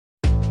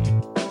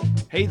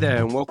Hey there,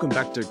 and welcome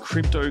back to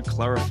Crypto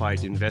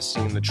Clarified,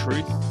 Investing in the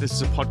Truth. This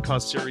is a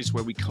podcast series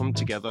where we come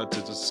together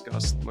to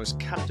discuss the most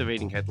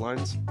captivating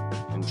headlines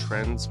and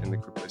trends in the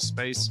crypto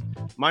space.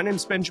 My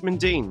name's Benjamin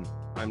Dean.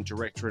 I'm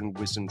Director in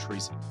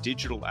WisdomTree's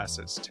Digital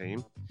Assets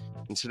team.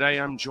 And today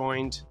I'm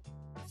joined,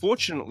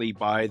 fortunately,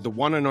 by the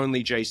one and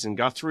only Jason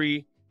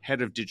Guthrie,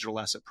 Head of Digital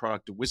Asset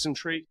Product at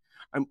WisdomTree.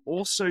 I'm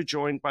also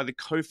joined by the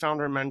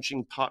co-founder and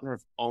managing partner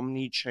of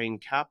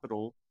Omnichain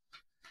Capital,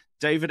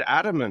 David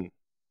Attermann.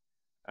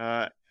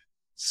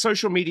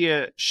 Social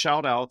media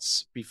shout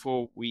outs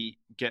before we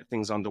get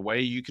things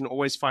underway. You can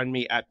always find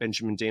me at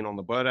Benjamin Dean on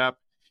the Bird app.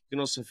 You can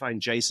also find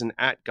Jason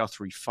at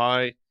Guthrie.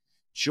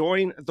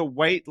 Join the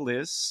wait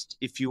list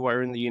if you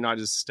are in the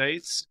United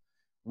States.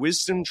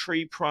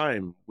 WisdomTree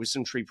Prime,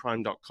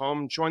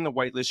 wisdomtreeprime.com. Join the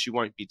wait list. You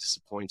won't be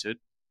disappointed.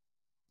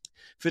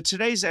 For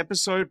today's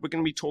episode, we're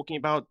going to be talking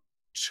about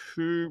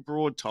two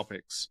broad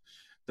topics.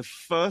 The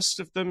first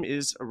of them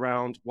is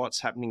around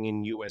what's happening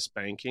in US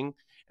banking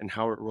and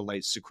how it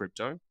relates to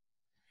crypto.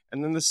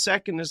 And then the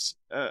second is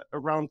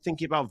around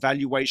thinking about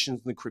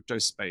valuations in the crypto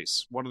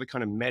space. What are the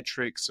kind of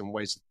metrics and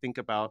ways to think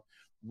about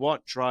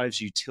what drives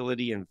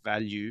utility and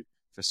value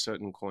for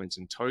certain coins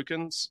and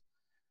tokens?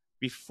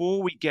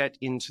 Before we get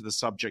into the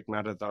subject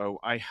matter, though,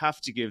 I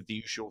have to give the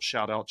usual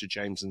shout out to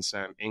James and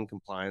Sam in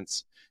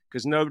compliance,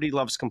 because nobody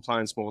loves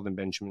compliance more than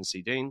Benjamin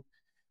C. Dean.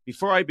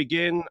 Before I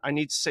begin, I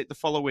need to state the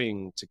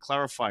following. To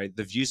clarify,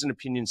 the views and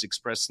opinions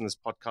expressed in this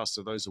podcast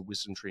are those of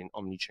WisdomTree and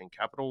Omnichain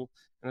Capital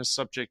and are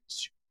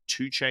subject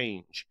to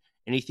change.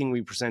 Anything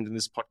we present in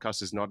this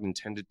podcast is not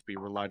intended to be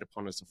relied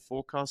upon as a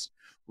forecast,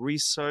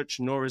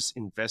 research, nor as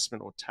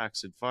investment or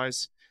tax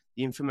advice.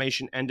 The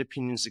information and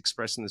opinions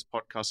expressed in this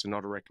podcast are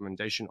not a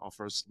recommendation,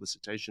 offer, or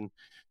solicitation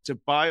to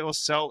buy or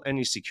sell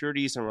any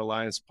securities, and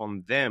reliance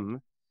upon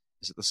them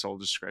is at the sole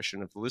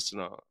discretion of the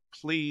listener.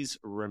 Please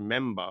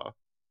remember,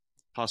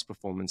 past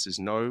performance is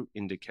no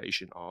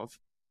indication of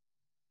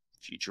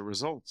future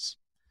results.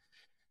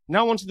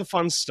 Now on to the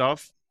fun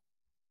stuff.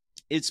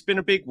 It's been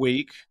a big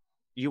week,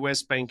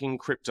 US banking,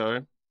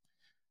 crypto.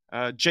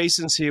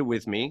 Jason's here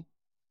with me.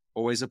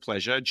 Always a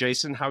pleasure.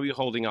 Jason, how are you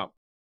holding up?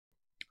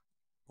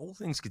 All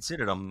things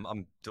considered,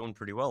 I'm doing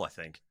pretty well, I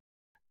think.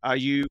 Are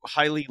you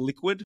highly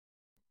liquid?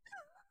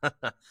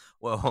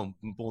 Well,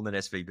 I'm born in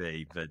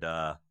SVB,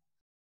 but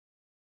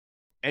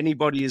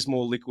anybody is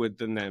more liquid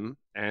than them,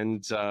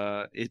 and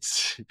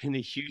it's been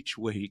a huge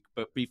week.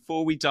 But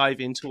before we dive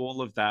into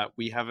all of that,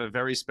 we have a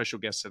very special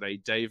guest today.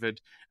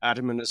 David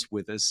Attermann is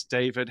with us.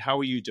 David, how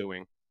are you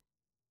doing?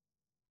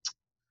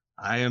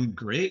 I am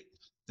great.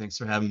 Thanks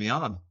for having me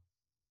on.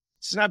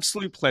 It's an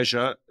absolute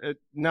pleasure.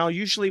 Now,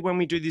 usually when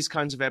we do these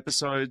kinds of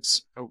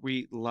episodes,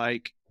 we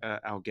like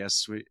our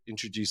guests to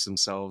introduce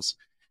themselves.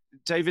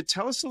 David,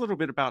 tell us a little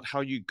bit about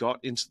how you got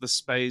into the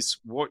space,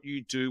 what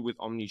you do with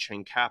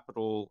Omnichain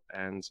Capital,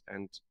 and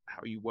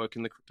how you work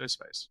in the crypto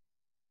space.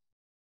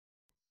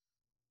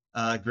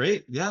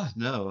 Great. Yeah,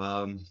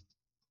 no.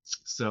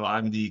 So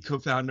I'm the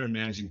co-founder and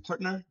managing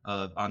partner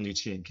of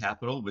Omnichain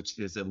Capital, which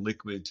is a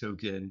liquid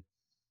token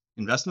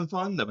investment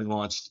fund that we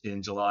launched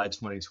in July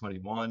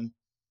 2021.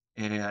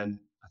 And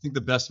I think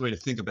the best way to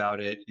think about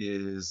it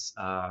is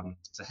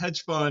it's a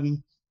hedge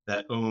fund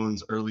that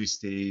owns early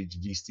stage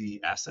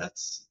VC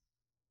assets.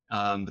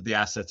 But the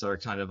assets are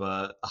kind of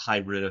a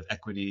hybrid of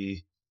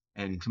equity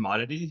and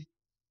commodity.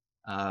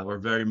 We're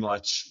very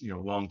much,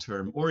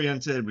 long-term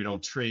oriented. We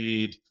don't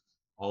trade.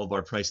 All of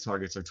our price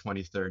targets are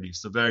 2030.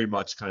 So very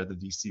much kind of the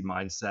VC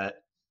mindset.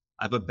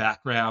 I have a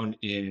background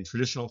in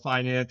traditional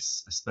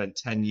finance. I spent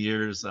 10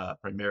 years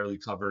primarily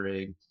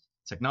covering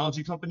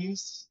technology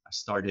companies. I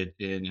started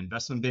in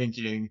investment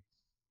banking,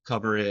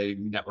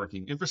 covering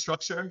networking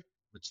infrastructure,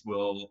 which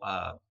we'll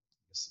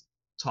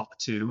talk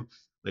to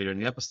later in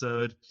the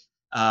episode.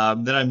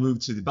 Then I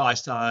moved to the buy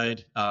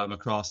side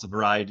across a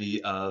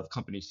variety of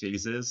company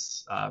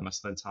phases. I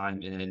spent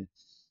time in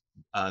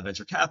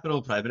venture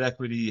capital, private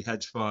equity,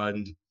 hedge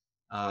fund,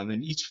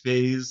 and each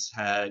phase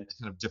had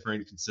kind of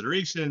different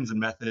considerations and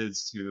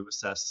methods to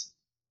assess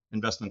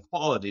investment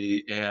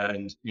quality.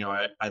 And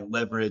I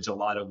leverage a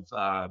lot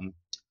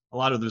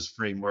of those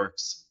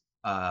frameworks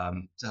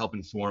to help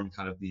inform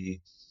kind of the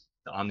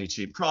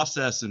Omnichain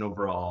process and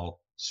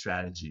overall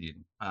strategy.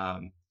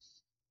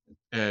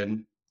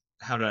 And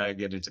how did I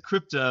get into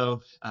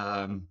crypto?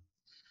 I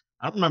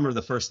don't remember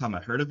the first time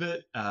I heard of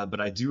it, but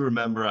I do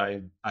remember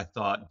I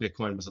thought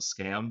Bitcoin was a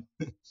scam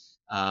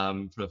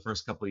for the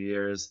first couple of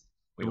years.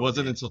 It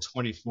wasn't until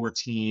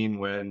 2014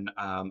 when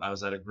I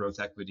was at a growth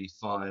equity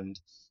fund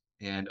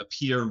and a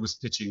peer was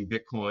pitching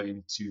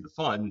Bitcoin to the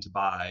fund to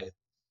buy,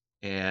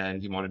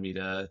 and he wanted me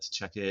to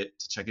check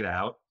it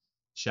out.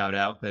 Shout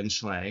out Ben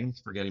Schlang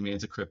for getting me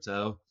into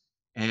crypto.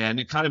 And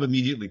it kind of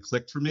immediately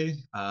clicked for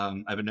me.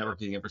 I have a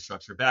networking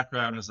infrastructure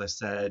background, as I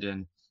said,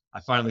 and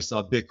I finally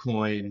saw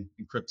Bitcoin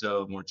and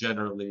crypto more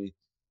generally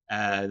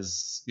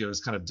as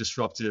as kind of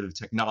disruptive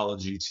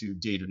technology to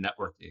data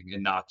networking,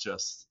 and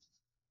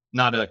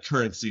not a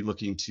currency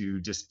looking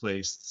to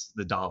displace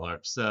the dollar.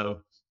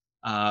 So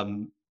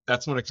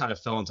that's when it kind of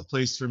fell into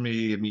place for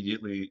me.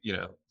 Immediately,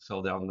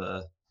 fell down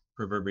the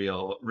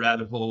proverbial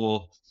rabbit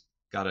hole.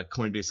 Got a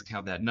Coinbase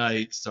account that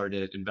night.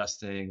 Started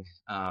investing,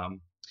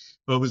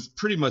 but it was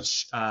pretty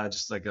much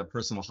just like a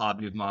personal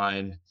hobby of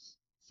mine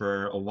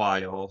for a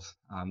while.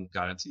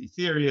 Got into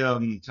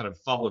Ethereum, kind of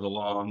followed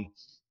along,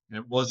 and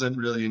it wasn't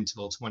really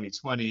until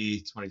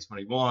 2020,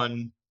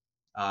 2021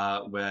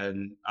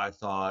 when I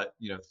thought,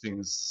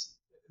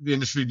 the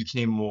industry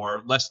became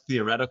less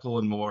theoretical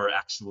and more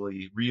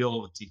actually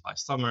real with DeFi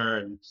Summer,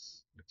 and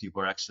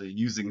people are actually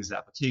using these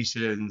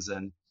applications,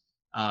 and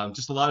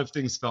just a lot of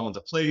things fell into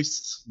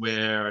place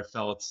where I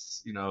felt,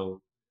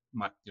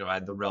 I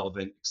had the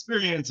relevant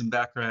experience and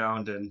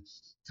background and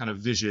kind of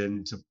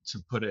vision to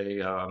put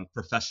a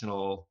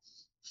professional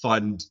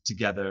fund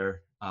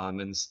together in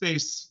the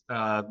space.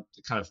 Kind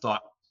of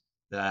thought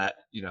that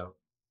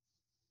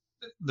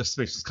the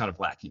space was kind of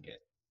lacking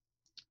it,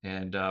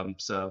 and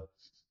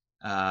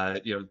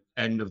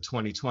end of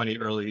 2020,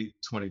 early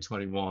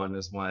 2021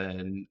 is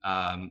when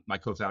my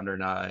co-founder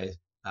and I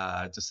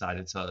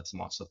decided to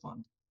launch the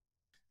fund.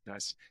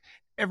 Nice.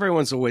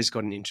 Everyone's always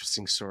got an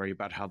interesting story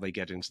about how they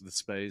get into the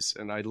space,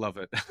 and I love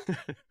it.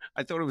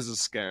 I thought it was a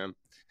scam.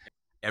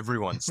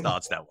 Everyone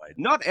starts that way.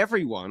 Not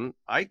everyone.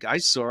 I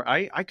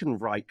can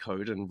write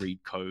code and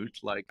read code.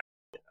 Like,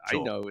 sure.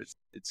 I know it's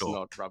sure.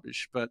 Not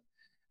rubbish, but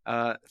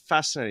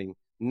fascinating.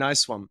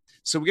 Nice one.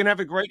 So we're going to have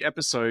a great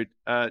episode.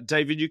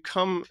 David, you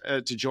come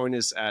to join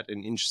us at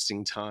an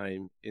interesting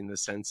time in the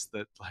sense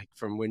that, like,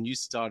 from when you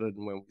started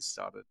and when we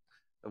started,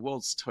 the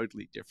world's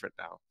totally different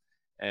now.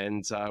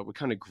 And we're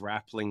kind of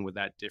grappling with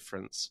that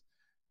difference.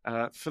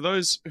 For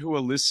those who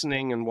are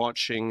listening and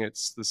watching,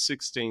 it's the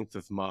 16th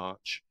of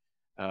March.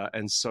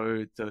 And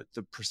so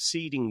the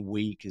preceding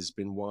week has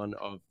been one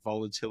of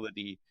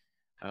volatility.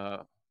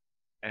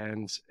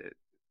 And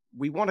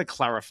we want to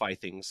clarify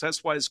things.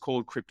 That's why it's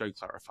called Crypto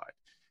Clarified.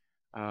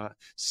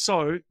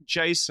 So,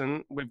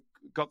 Jason, we've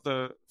got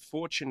the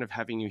fortune of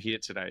having you here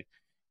today.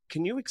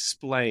 Can you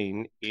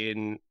explain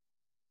to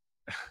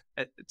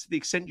the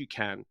extent you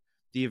can,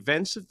 the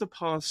events of the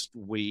past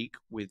week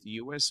with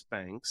US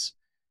banks,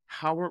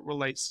 how it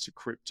relates to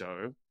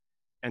crypto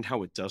and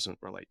how it doesn't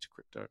relate to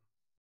crypto?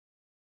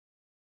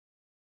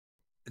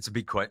 It's a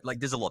big question. Like,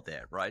 there's a lot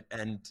there, right?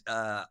 And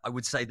I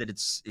would say that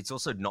it's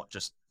also not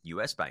just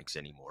US banks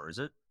anymore, is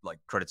it? Like,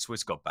 Credit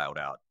Suisse got bailed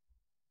out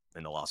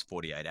in the last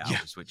 48 hours, yeah,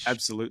 which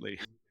absolutely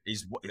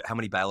is how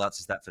many bailouts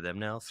is that for them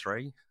now?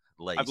 3 at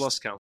least. I've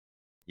lost count.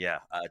 Yeah,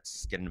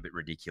 it's getting a bit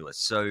ridiculous.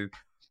 So,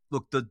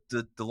 look,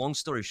 the long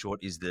story short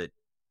is that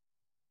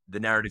the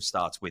narrative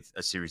starts with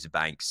a series of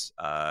banks,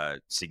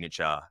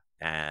 Signature,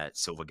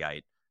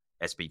 Silvergate,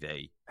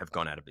 SBV, have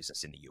gone out of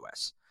business in the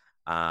US.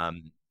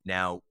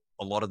 Now,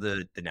 a lot of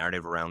the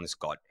narrative around this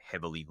got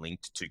heavily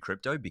linked to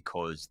crypto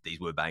because these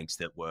were banks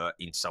that were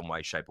in some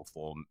way, shape, or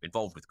form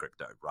involved with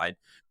crypto, right?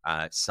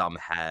 Some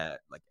had,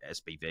 like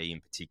SBV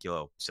in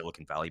particular,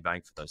 Silicon Valley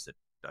Bank, for those that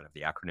don't have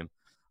the acronym,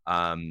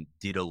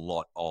 did a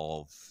lot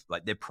of,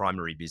 like, their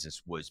primary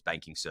business was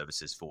banking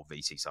services for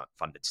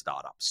VC-funded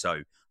startups.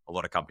 So a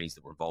lot of companies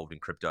that were involved in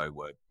crypto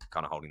were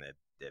kind of holding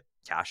their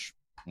cash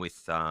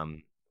with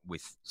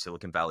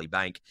Silicon Valley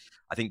Bank.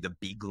 I think the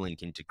big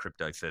link into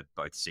crypto for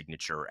both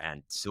Signature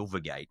and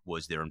Silvergate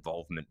was their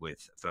involvement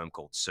with a firm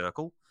called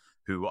Circle,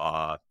 who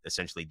are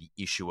essentially the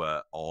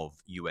issuer of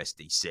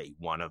USDC,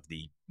 one of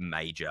the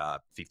major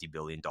 $50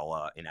 billion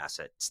in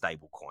asset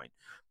stablecoin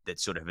that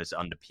sort of has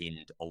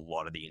underpinned a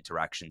lot of the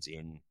interactions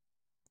in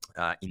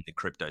the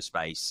crypto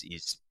space.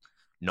 Is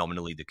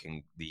nominally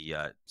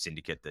the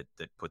syndicate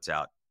that puts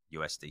out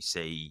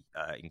USDC,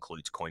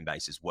 includes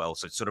Coinbase as well.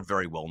 So it's sort of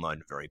very well known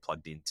and very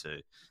plugged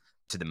into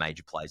the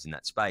major players in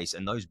that space.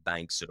 And those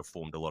banks sort of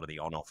formed a lot of the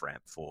on-off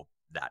ramp for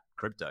that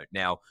crypto.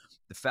 Now,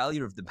 the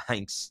failure of the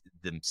banks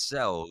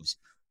themselves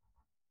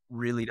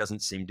really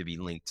doesn't seem to be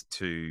linked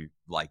to,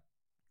 like,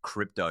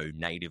 crypto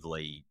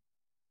natively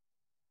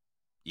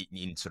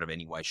in sort of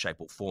any way, shape,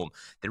 or form.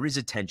 There is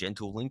a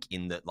tangential link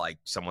in that, like,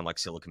 someone like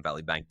Silicon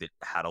Valley Bank that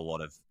had a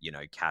lot of,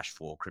 cash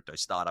for crypto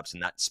startups,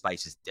 and that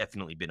space has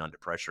definitely been under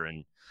pressure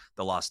in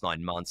the last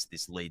 9 months.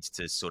 This leads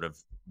to sort of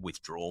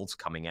withdrawals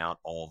coming out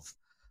of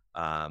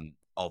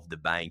the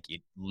bank.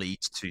 It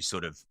leads to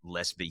sort of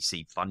less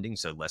VC funding,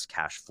 so less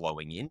cash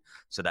flowing in.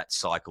 So that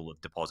cycle of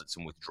deposits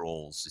and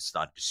withdrawals has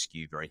started to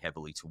skew very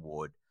heavily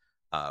toward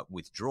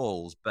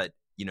withdrawals. But,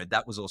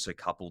 that was also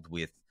coupled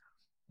with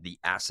the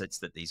assets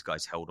that these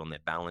guys held on their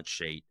balance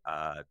sheet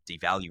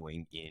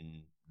devaluing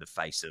in the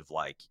face of,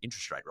 like,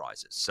 interest rate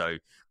rises. So,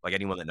 like,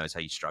 anyone that knows how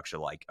you structure,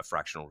 like, a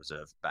fractional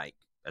reserve bank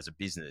as a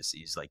business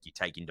is, like, you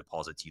take in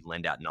deposits, you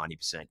lend out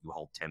 90%, you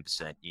hold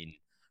 10% in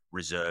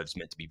reserves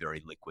meant to be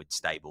very liquid,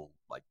 stable,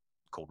 like,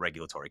 called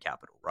regulatory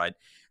capital, right?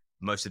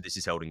 Most of this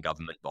is held in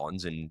government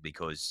bonds, and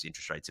because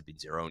interest rates have been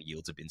zero and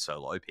yields have been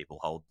so low, people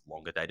hold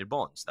longer dated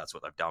bonds. That's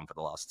what they've done for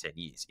the last 10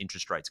 years.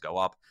 Interest rates go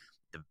up,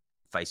 the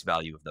face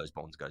value of those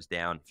bonds goes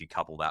down. If you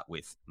couple that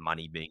with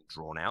money being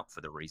drawn out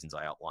for the reasons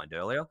I outlined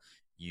earlier,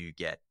 you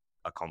get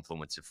a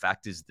confluence of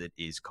factors that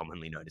is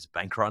commonly known as a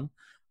bank run,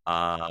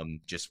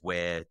 just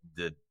where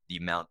the the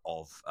amount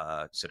of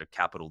sort of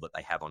capital that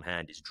they have on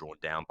hand is drawn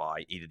down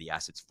by either the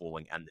assets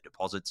falling and the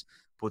deposits,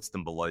 puts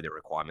them below their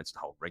requirements to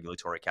hold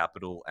regulatory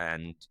capital,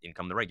 and in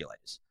come the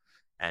regulators.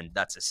 And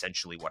that's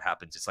essentially what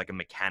happens. It's like a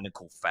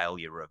mechanical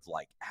failure of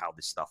like how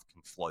this stuff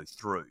can flow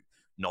through.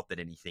 Not that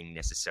anything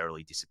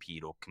necessarily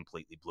disappeared or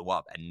completely blew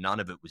up. And none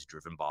of it was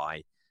driven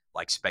by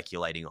like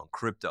speculating on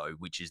crypto,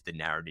 which is the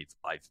narrative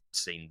I've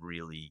seen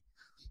really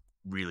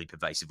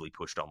pervasively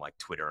pushed on like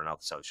Twitter and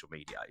other social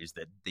media, is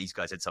that these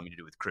guys had something to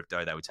do with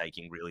crypto. They were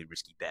taking really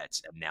risky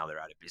bets and now they're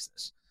out of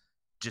business.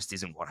 Just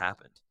isn't what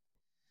happened.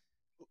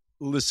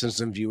 Listeners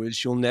and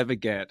viewers, you'll never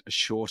get a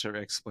shorter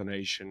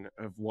explanation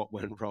of what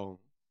went wrong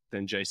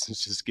than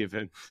Jason's just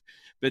given.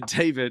 But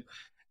David,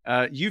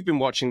 you've been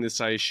watching this.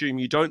 I assume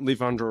you don't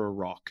live under a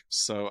rock.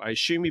 So I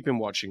assume you've been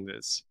watching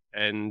this.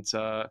 And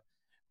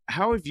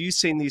how have you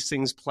seen these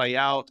things play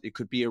out? It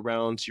could be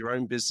around your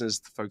own business,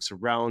 the folks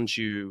around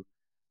you.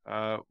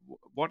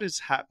 What is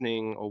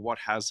happening or what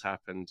has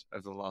happened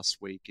over the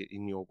last week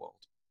in your world?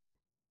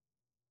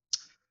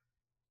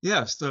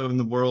 Yeah, so in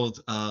the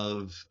world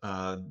of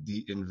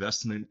the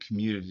investment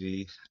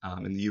community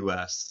in the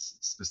US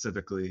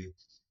specifically,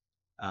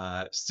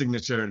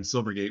 Signature and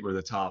Silvergate were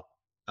the top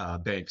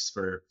banks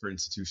for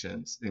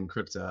institutions in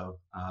crypto,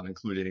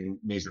 including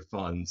major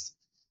funds.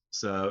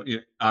 So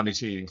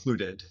Omnichain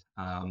included.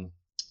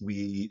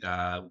 We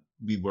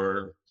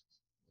were,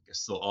 I guess,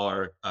 still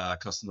are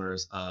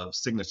customers of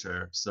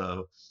Signature.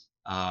 So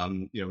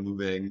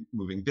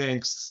moving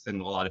banks,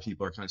 and a lot of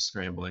people are kind of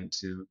scrambling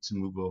to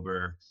move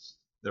over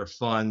their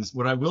funds.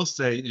 What I will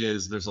say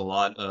is there's a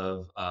lot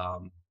of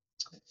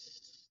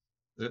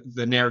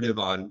the narrative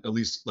on at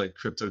least like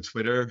crypto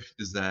Twitter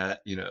is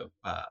that the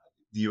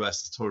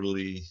U.S. is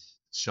totally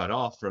shut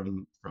off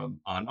from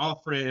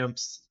on-off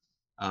ramps.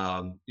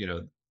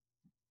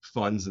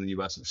 Funds in the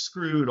U.S. are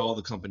screwed. All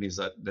the companies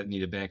that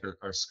need a bank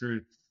are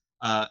screwed.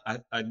 I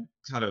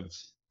kind of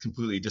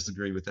completely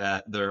disagree with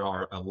that. There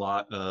are a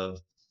lot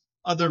of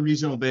other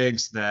regional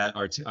banks that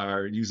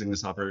are using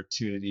this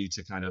opportunity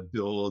to kind of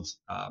build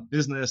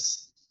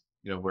business.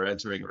 We're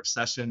entering a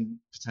recession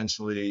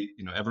potentially.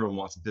 Everyone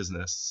wants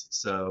business,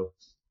 so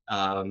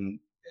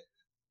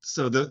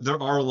there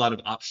are a lot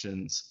of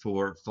options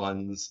for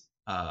funds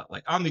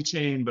like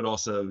Omnichain, but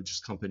also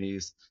just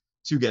companies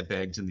to get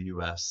banked in the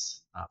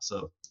U.S.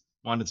 So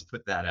wanted to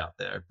put that out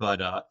there, but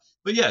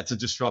yeah, it's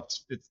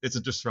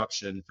a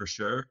disruption for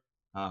sure,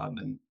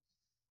 and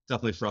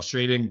definitely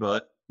frustrating,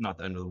 but not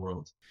the end of the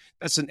world.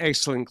 That's an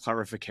excellent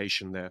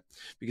clarification there,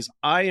 because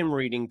I am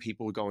reading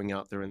people going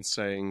out there and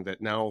saying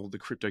that now the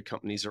crypto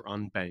companies are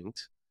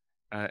unbanked,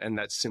 and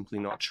that's simply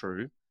not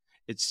true.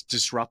 It's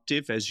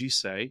disruptive, as you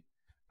say.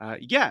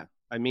 Yeah,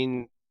 I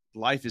mean,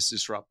 life is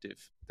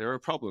disruptive. There are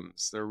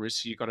problems. There are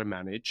risks you got to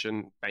manage,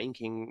 and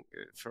banking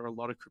for a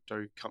lot of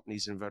crypto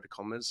companies, inverted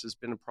commas, has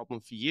been a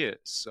problem for years.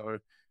 So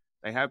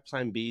they have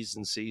plan Bs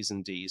and Cs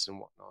and Ds and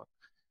whatnot.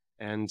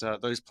 And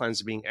those plans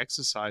are being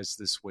exercised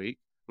this week.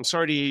 I'm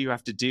sorry to hear you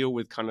have to deal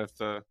with kind of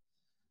the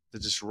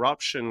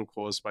disruption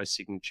caused by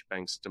Signature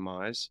Bank's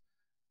demise.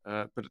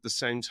 But at the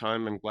same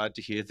time, I'm glad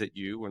to hear that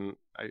you, and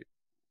I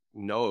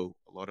know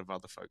a lot of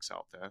other folks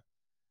out there,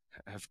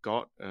 have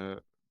got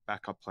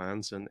backup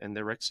plans and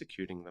they're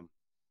executing them.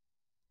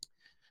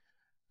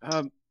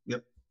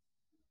 Yep.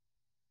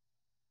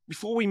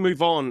 Before we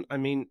move on, I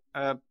mean,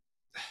 I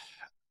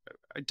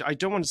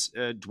don't want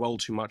to dwell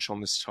too much on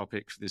this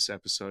topic for this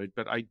episode,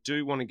 but I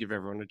do want to give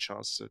everyone a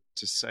chance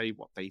to say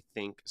what they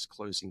think as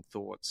closing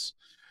thoughts.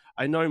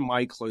 I know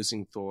my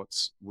closing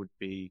thoughts would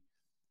be,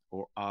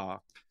 or are,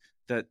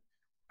 that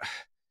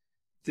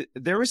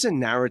there is a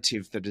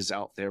narrative that is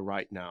out there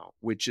right now,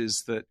 which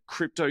is that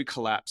crypto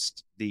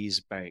collapsed these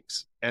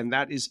banks, and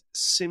that is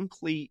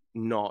simply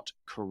not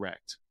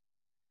correct.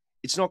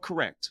 It's not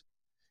correct.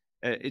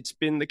 It's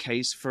been the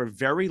case for a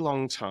very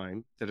long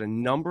time that a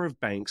number of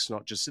banks,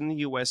 not just in the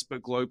US,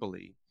 but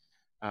globally,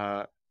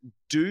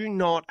 do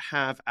not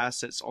have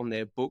assets on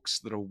their books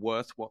that are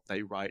worth what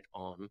they write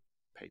on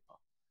paper.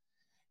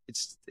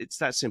 It's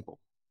that simple.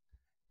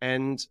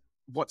 And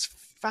what's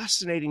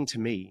fascinating to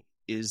me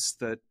is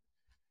that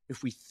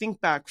if we think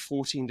back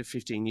 14 to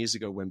 15 years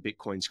ago when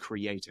Bitcoin's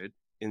created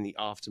in the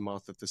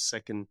aftermath of the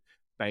second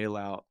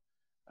bailout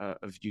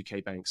of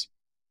UK banks,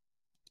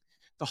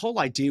 the whole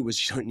idea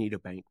was you don't need a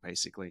bank,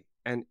 basically.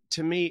 And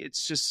to me,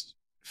 it's just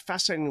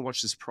fascinating to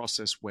watch this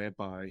process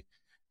whereby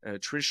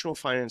traditional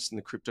finance and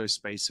the crypto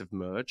space have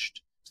merged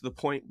to the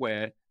point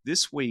where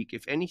this week,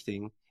 if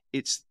anything,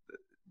 it's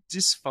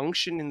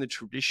dysfunction in the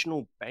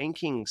traditional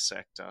banking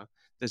sector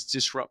that's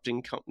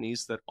disrupting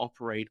companies that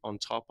operate on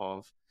top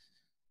of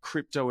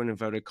crypto and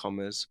inverted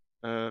commas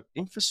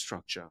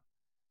infrastructure.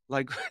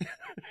 Like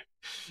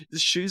the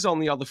shoe's on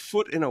the other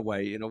foot in a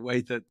way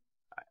that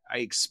I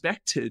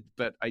expected,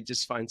 but I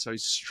just find so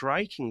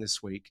striking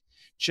this week.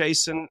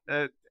 Jason,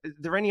 are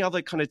there any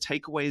other kind of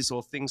takeaways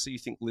or things that you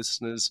think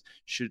listeners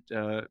should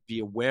be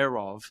aware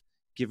of,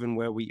 given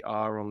where we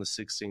are on the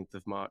 16th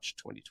of March,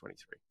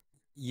 2023?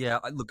 Yeah,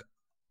 look,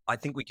 I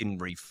think we can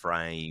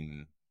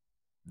reframe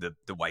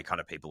the way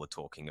kind of people are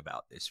talking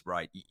about this,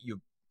 right?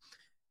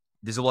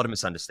 There's a lot of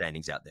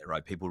misunderstandings out there,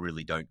 right? People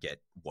really don't get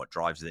what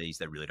drives these.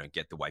 They really don't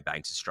get the way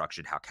banks are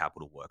structured, how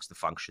capital works, the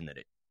function that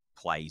it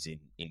plays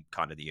in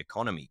kind of the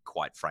economy,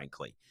 quite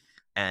frankly.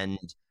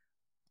 And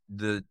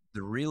the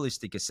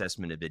realistic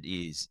assessment of it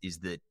is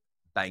that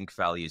bank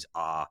failures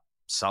are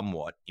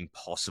somewhat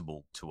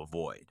impossible to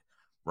avoid,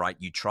 right?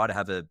 You try to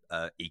have a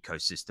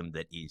ecosystem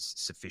that is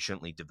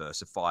sufficiently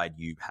diversified.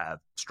 You have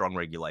strong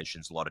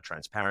regulations, a lot of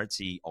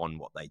transparency on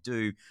what they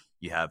do.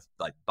 You have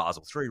like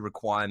Basel III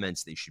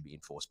requirements. These should be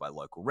enforced by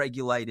local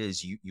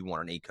regulators. You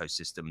want an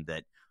ecosystem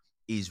that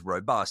is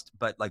robust,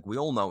 but like we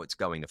all know it's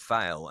going to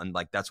fail. And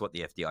like that's what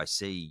the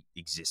FDIC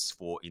exists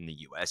for in the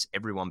US.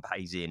 Everyone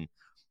pays in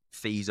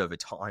fees over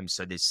time.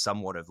 So there's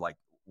somewhat of like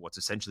what's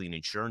essentially an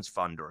insurance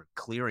fund or a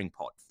clearing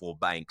pot for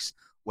banks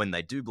when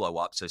they do blow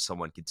up, so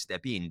someone could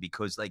step in,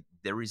 because like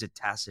there is a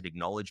tacit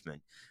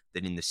acknowledgement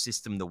that in the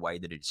system, the way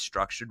that it's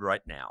structured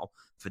right now,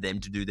 for them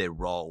to do their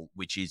role,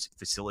 which is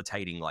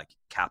facilitating like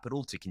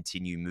capital to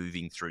continue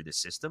moving through the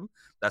system,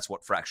 that's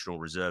what fractional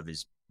reserve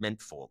is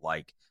meant for.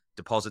 Like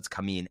deposits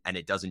come in and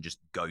it doesn't just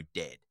go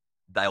dead.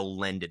 They'll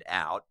lend it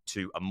out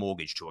to a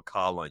mortgage, to a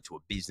car loan, to a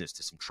business,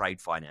 to some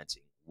trade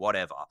financing,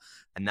 whatever.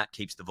 And that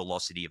keeps the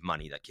velocity of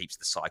money, that keeps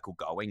the cycle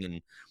going.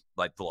 And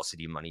like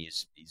velocity of money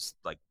is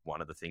like one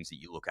of the things that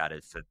you look at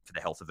it for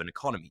the health of an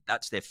economy.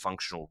 That's their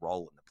functional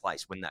role in the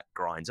place. When that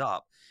grinds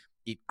up,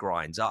 it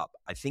grinds up.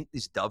 I think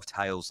this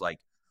dovetails like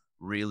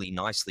really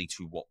nicely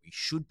to what we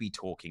should be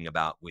talking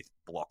about with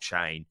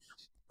blockchain.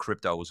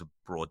 Crypto as a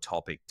broad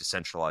topic,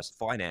 decentralized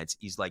finance,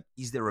 is like,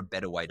 is there a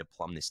better way to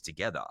plumb this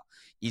together?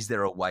 Is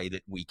there a way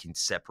that we can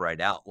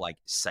separate out like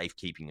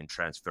safekeeping and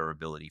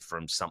transferability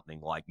from something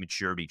like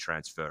maturity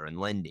transfer and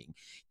lending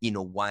in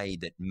a way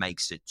that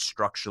makes it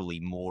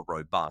structurally more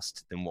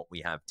robust than what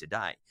we have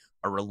today?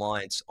 A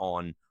reliance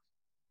on,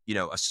 you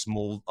know,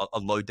 a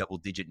low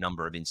double-digit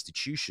number of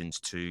institutions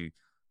to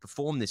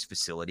perform this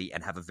facility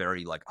and have a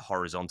very like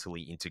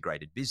horizontally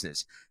integrated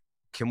business.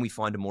 Can we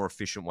find a more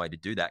efficient way to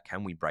do that?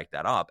 Can we break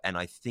that up? And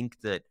I think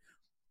that,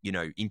 you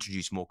know,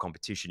 introduce more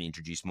competition,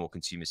 introduce more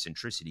consumer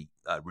centricity,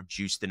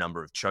 reduce the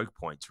number of choke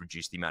points,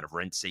 reduce the amount of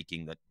rent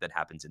seeking that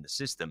happens in the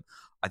system.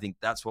 I think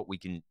that's what we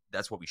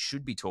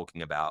should be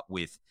talking about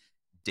with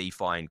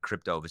DeFi and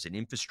crypto as an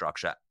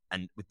infrastructure.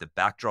 And with the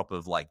backdrop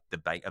of like the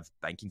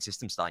banking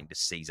system starting to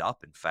seize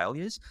up and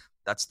failures,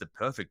 that's the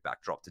perfect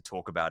backdrop to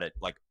talk about it.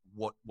 Like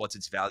what's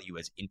its value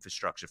as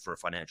infrastructure for a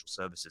financial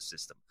services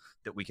system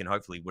that we can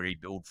hopefully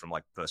rebuild from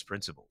like first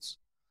principles.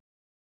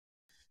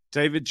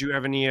 David, do you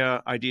have any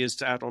ideas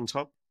to add on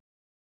top?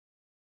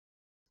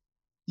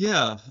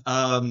 Yeah.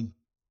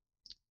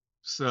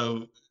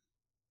 So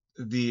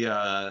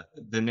the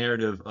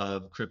narrative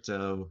of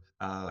crypto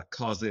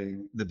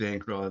causing the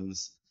bank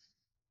runs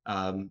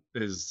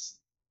is,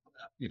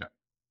 you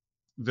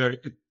know,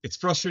 it's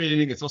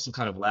frustrating. It's also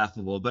kind of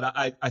laughable, but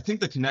I think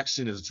the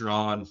connection is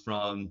drawn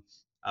from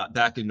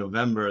back in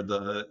November,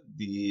 the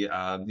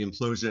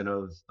implosion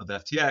of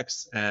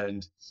FTX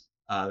and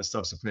the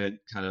subsequent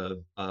kind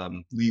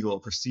of legal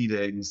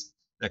proceedings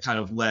that kind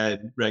of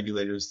led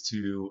regulators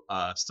to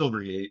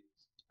Silvergate,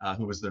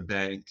 who was their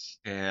bank,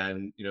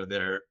 and you know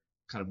they're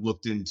kind of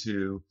looked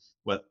into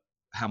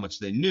how much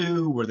they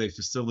knew, were they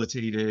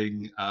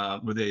facilitating,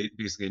 were they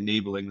basically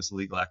enabling this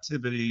illegal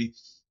activity.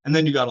 And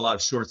then you got a lot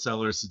of short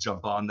sellers to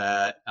jump on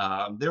that.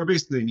 They were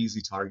basically an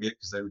easy target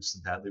because they were just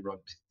a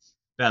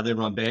badly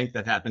run bank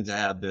that happened to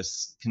have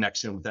this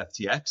connection with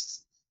FTX.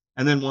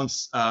 And then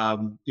once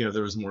you know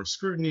there was more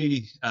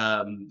scrutiny,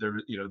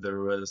 there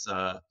was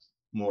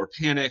more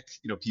panic.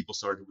 You know, people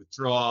started to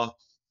withdraw,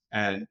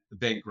 and the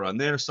bank run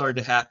there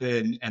started to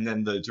happen. And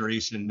then the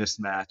duration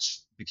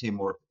mismatch became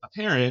more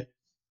apparent,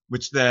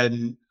 which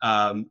then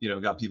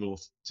got people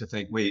to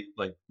think, wait,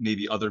 like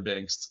maybe other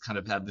banks kind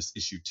of have this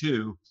issue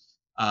too.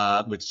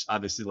 Which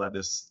obviously led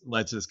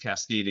to this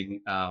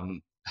cascading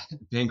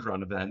bank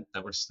run event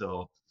that we're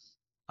still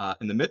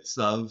in the midst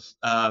of.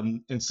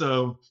 And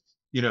so,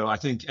 you know, I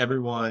think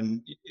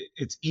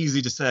it's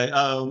easy to say,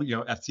 oh, you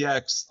know,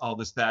 FTX, all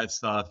this bad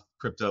stuff.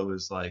 Crypto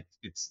is like,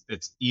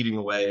 it's eating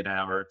away at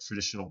our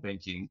traditional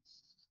banking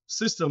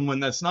system, when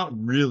that's not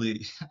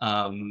really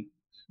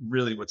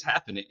what's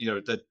happening. You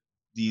know, that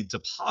the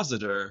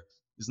depositor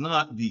is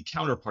not the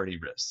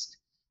counterparty risk.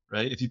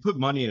 Right? If you put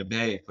money in a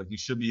bank, like you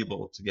should be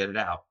able to get it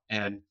out.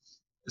 And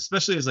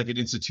especially as like an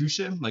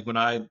institution, like when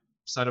I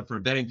sign up for a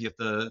bank, you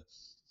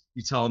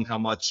tell them how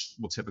much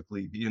will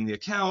typically be in the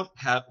account,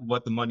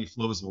 what the money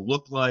flows will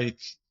look like,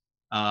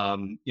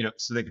 you know,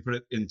 so they can put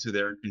it into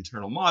their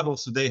internal model,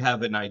 so they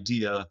have an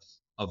idea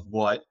of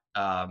what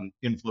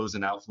inflows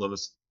and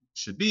outflows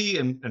should be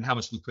and how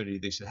much liquidity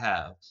they should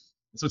have.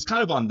 So it's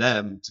kind of on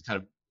them to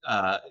kind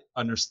of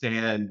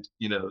understand,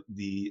 you know,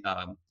 the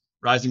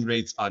rising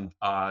rates on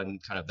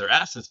kind of their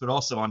assets, but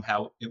also on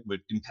how it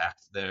would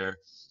impact their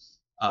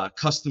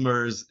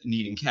customers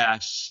needing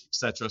cash, et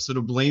cetera. So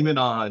to blame it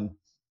on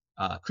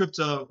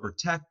crypto or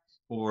tech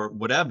or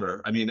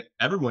whatever, I mean,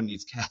 everyone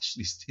needs cash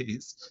these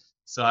days.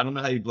 So I don't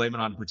know how you blame it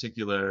on a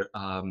particular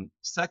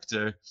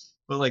sector,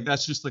 but like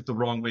that's just like the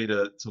wrong way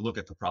to look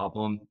at the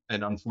problem.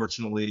 And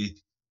unfortunately,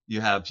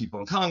 you have people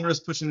in Congress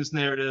pushing this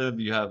narrative.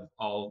 You have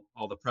all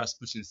the press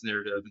pushing this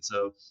narrative, and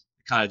so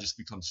it kind of just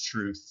becomes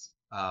truth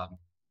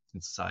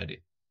in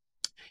society.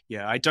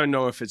 Yeah, I don't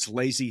know if it's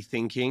lazy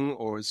thinking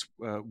or it's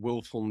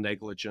willful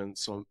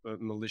negligence or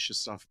malicious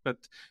stuff. But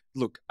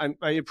look,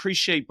 I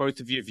appreciate both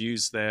of your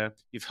views there.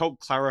 You've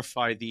helped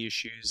clarify the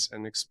issues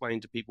and explain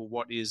to people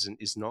what is and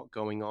is not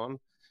going on.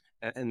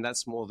 And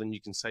that's more than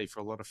you can say for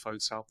a lot of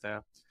folks out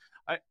there.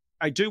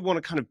 I do want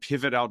to kind of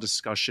pivot our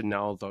discussion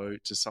now, though,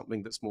 to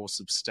something that's more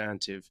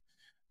substantive,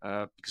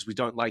 because we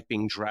don't like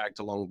being dragged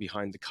along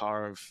behind the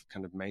car of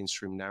kind of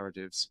mainstream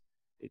narratives.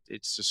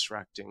 It's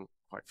distracting,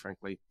 quite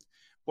frankly.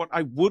 What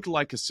I would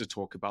like us to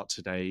talk about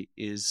today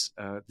is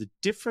the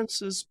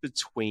differences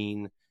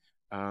between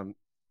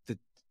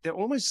they're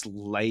almost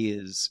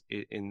layers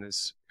in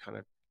this kind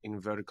of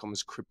inverted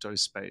commas crypto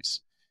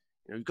space.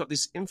 You know, you've got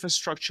this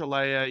infrastructure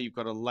layer, you've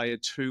got a layer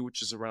 2,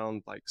 which is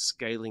around like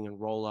scaling and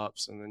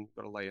roll-ups, and then you've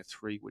got a layer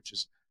 3, which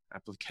is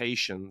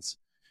applications.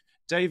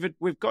 David,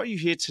 we've got you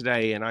here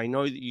today, and I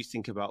know that you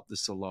think about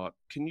this a lot.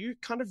 Can you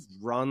kind of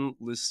run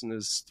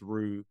listeners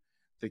through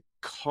the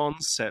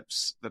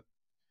concepts that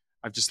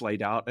I've just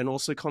laid out, and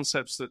also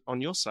concepts that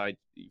on your side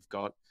you've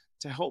got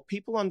to help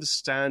people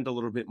understand a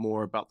little bit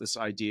more about this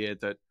idea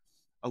that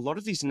a lot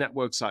of these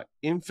networks are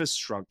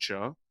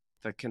infrastructure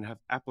that can have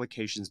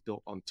applications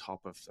built on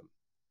top of them?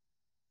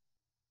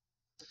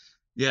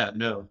 Yeah,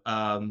 no,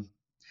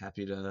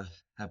 happy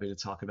to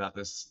talk about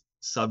this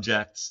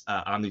subject.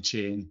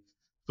 Omnichain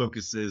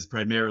focuses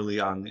primarily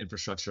on the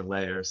infrastructure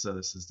layer, so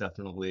this is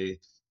definitely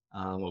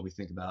what we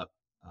think about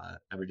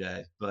every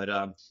day. But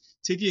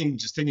taking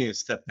a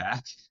step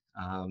back,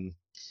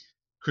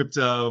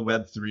 crypto,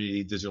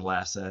 Web3, digital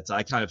assets,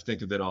 I kind of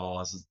think of it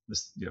all as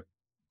this,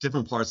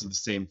 different parts of the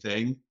same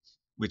thing,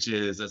 which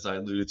is, as I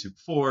alluded to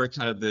before,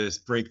 kind of this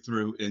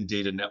breakthrough in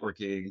data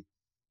networking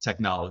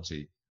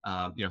technology.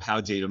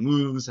 How data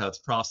moves, how it's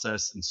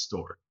processed and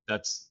stored.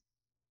 That's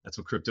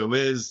what crypto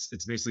is.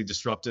 It's basically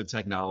disruptive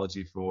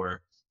technology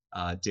for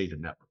data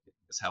networking.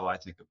 Is how I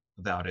think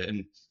about it.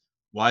 And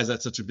why is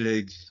that such a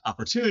big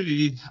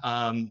opportunity?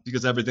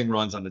 Because everything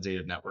runs on the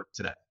data network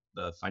today.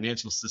 The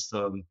financial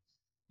system,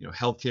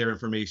 healthcare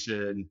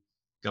information,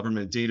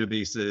 government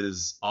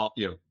databases, all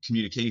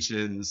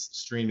communications,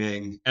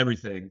 streaming,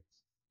 everything.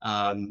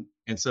 And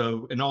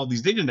so, all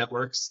these data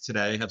networks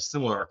today have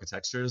similar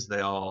architectures.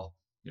 They all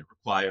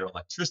require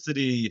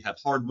electricity, have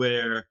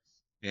hardware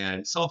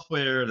and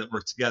software that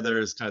work together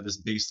as kind of this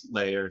base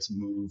layer to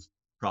move,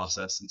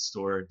 process, and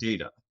store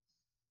data.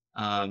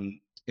 And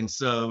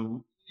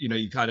so,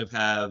 you kind of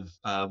have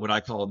what I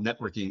call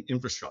networking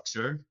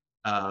infrastructure,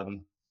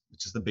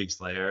 which is the base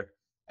layer.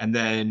 And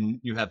then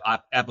you have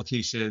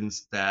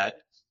applications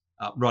that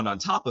run on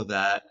top of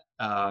that,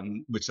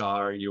 which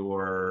are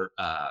your,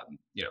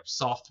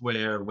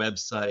 software,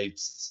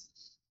 websites,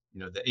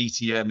 the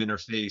ATM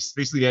interface.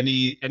 Basically,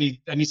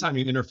 anytime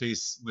you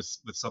interface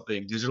with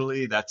something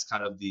digitally, that's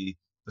kind of the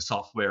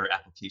software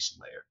application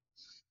layer.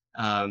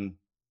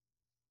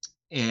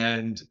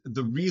 And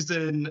the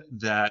reason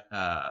that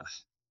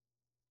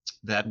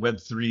that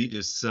Web3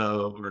 is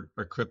so,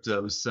 or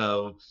crypto is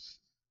so,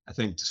 I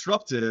think,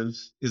 disruptive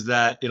is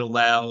that it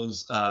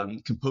allows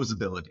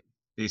composability.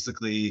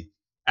 Basically,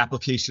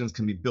 applications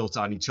can be built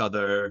on each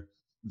other,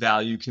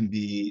 value can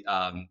be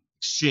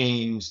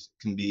exchanged,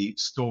 can be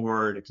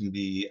stored, it can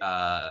be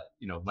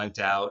lent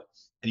out,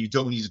 and you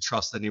don't need to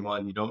trust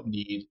anyone, you don't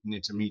need an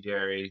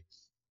intermediary.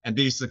 And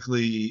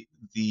basically,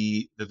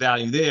 the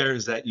value there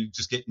is that you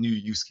just get new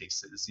use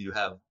cases. You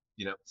have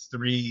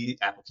 3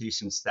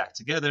 applications stacked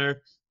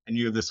together, and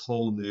you have this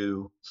whole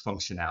new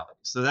functionality.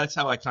 So that's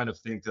how I kind of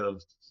think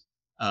of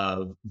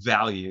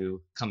value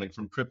coming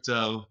from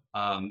crypto.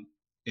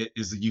 It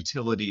is the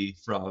utility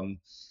from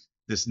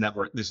this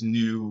network, this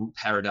new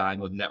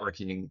paradigm of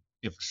networking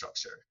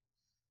infrastructure.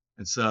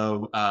 And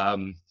so,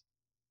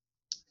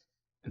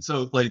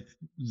 like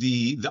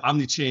the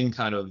Omnichain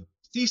kind of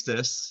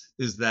thesis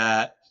is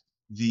that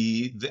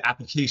the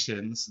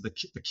applications, the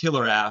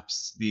killer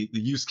apps, the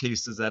use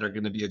cases that are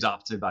going to be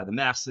adopted by the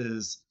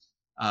masses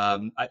are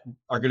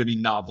going to be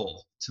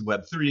novel to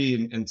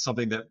Web3 and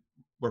something that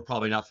we're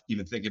probably not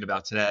even thinking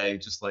about today,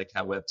 just like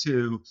how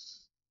Web2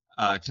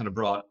 kind of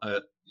brought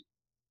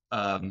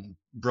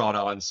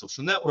on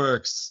social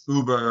networks,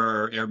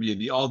 Uber,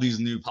 Airbnb, all these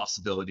new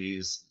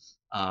possibilities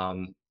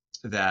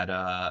that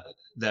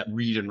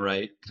read and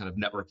write kind of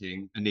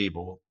networking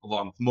enable,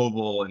 along with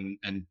mobile and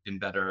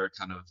better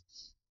kind of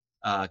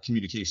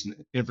communication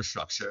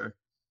infrastructure.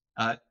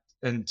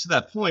 And to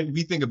that point,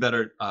 we think a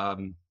better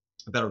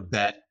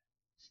bet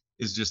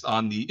is just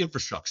on the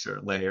infrastructure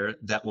layer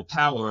that will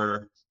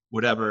power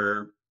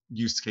whatever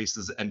use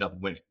cases end up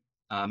winning.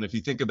 If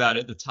you think about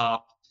it, the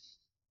top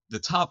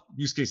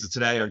use cases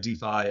today are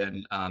DeFi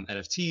and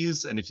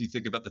NFTs. And if you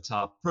think about the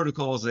top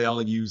protocols, they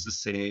all use the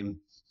same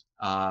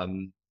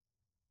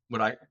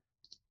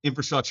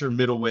infrastructure,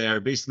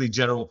 middleware, basically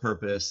general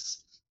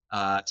purpose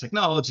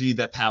technology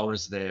that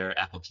powers their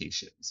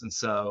applications. And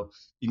so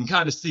you can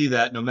kind of see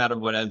that no matter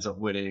what ends up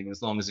winning,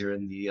 as long as you're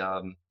in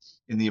the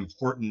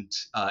important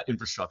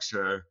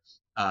infrastructure,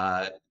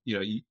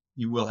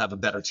 you will have a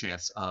better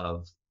chance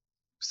of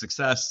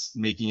success,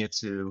 making it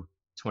to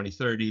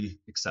 2030,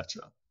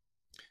 etc.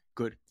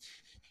 Good.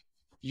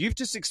 You've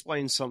just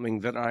explained something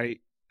that I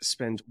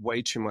spend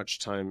way too much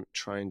time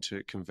trying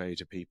to convey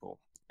to people.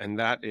 And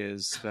that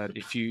is that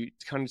if you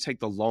kind of take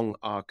the long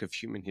arc of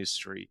human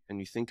history and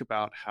you think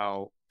about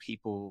how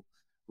people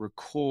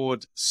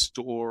record,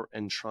 store,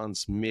 and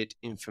transmit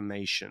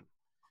information,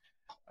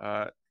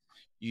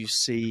 you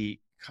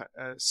see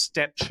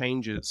step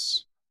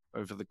changes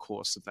over the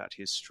course of that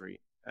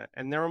history.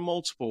 And there are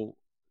multiple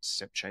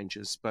step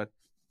changes, but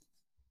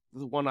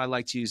the one I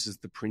like to use is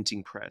the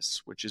printing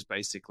press, which is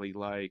basically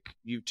like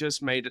you've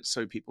just made it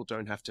so people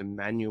don't have to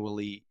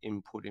manually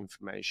input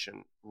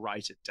information,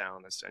 write it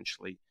down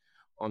essentially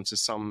onto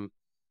some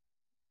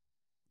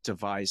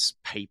device.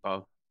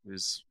 Paper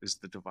is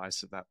the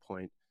device at that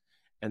point.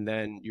 And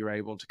then you're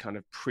able to kind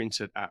of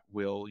print it at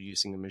will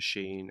using a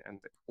machine, and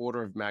the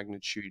order of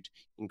magnitude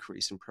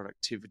increase in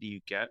productivity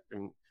you get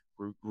in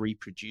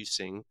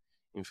reproducing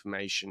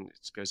information,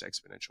 it goes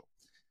exponential.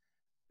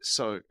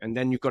 So, and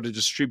then you've got to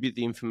distribute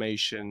the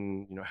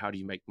information, how do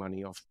you make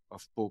money off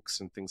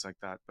books and things like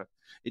that. But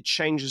it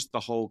changes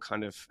the whole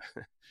kind of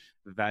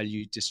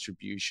value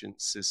distribution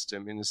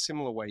system in a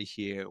similar way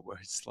here, where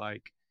it's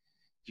like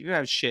you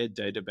have shared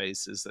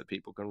databases that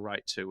people can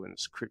write to and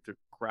it's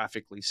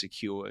cryptographically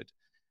secured.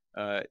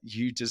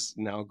 You just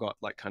now got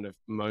like kind of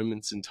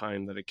moments in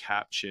time that are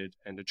captured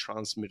and are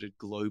transmitted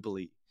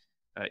globally.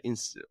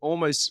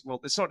 Almost, well,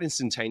 it's not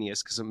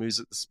instantaneous because it moves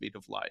at the speed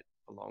of light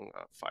along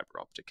fiber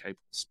optic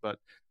cables, but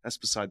that's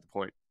beside the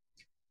point.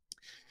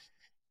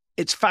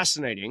 It's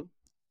fascinating.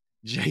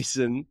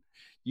 Jason,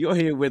 you're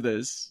here with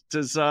us.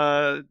 Does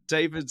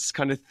David's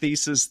kind of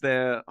thesis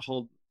there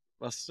hold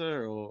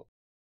muster, or?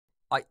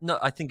 No,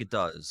 I think it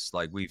does.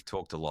 Like, we've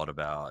talked a lot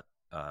about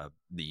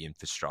the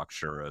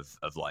infrastructure of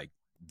like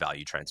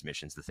value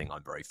transmissions, the thing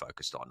I'm very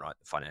focused on, right?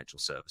 The financial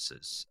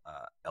services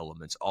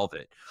elements of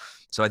it.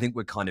 So I think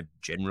we're kind of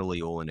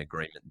generally all in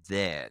agreement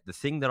there. The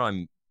thing that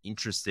I'm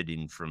interested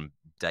in from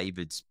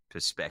David's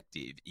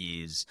perspective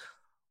is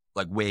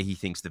like where he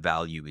thinks the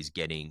value is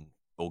getting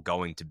or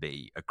going to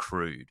be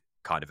accrued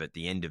kind of at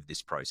the end of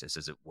this process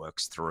as it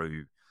works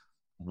through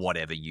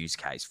whatever use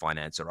case,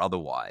 finance or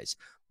otherwise.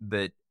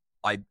 But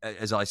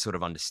as I sort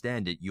of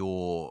understand it,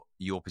 your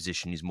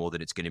position is more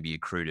that it's going to be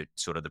accrued at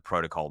sort of the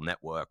protocol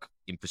network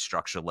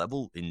infrastructure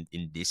level in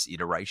this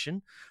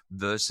iteration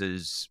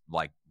versus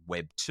like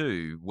Web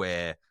 2,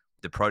 where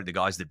the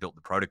guys that built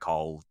the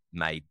protocol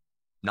made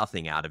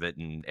nothing out of it,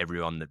 and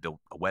everyone that built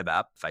a web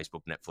app,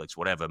 Facebook, Netflix,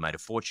 whatever, made a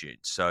fortune.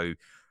 So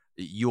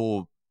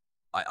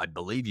I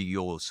believe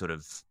you're sort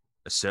of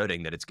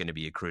asserting that it's going to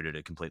be accrued at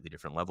a completely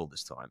different level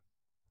this time.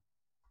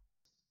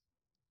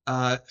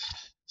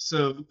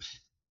 So,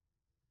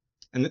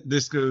 and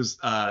this goes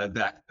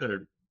back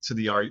to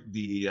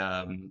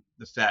the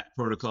fat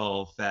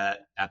protocol,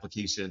 fat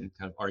application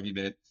kind of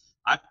argument.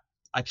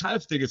 I kind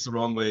of think it's the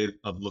wrong way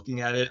of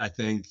looking at it. I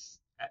think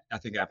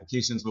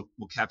applications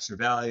will capture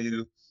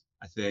value.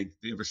 I think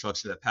the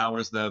infrastructure that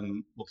powers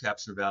them will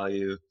capture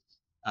value.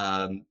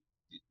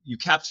 You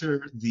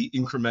capture the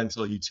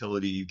incremental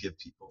utility you give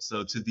people.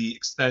 So to the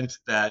extent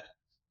that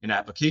an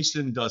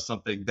application does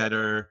something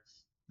better,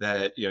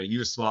 that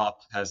Uniswap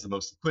has the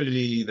most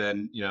liquidity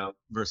than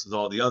versus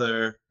all the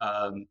other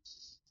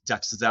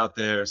DEXs out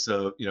there,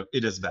 so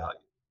it is value,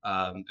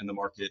 and the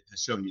market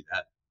has shown you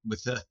that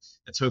with a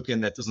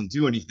token that doesn't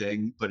do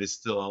anything, but it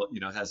still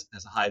has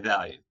a high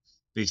value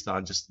based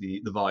on just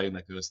the volume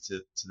that goes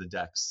to the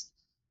DEX.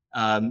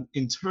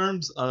 In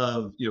terms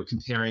of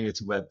comparing it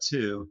to Web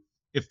 2,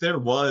 if there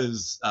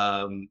was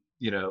a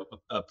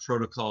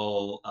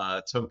protocol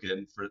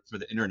token for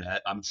the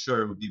internet, I'm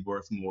sure it would be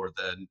worth more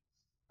than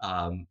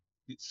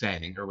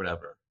FANG or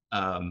whatever,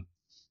 and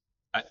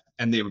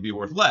they would be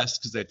worth less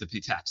because they have to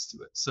pay tax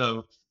to it.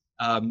 So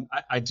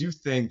I do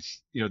think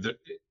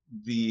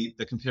the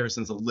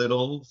comparison's a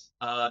little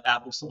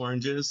apples to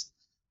oranges,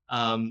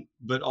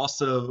 but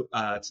also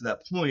to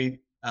that point,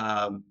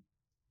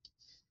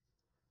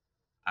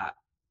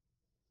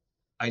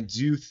 I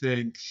do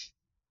think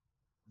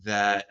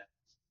that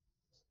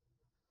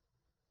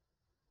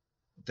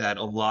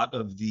a lot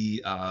of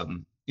the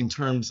in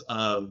terms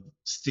of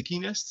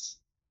stickiness,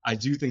 I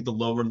do think the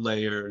lower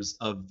layers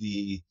of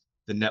the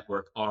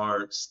network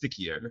are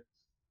stickier,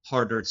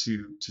 harder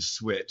to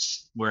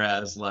switch.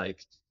 Whereas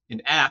like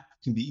an app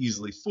can be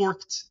easily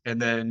forked, and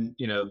then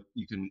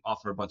you can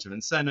offer a bunch of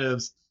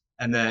incentives,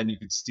 and then you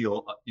could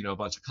steal a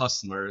bunch of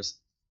customers.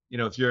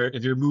 If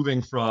you're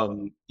moving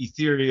from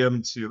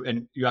Ethereum to,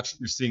 and you're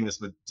seeing this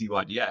with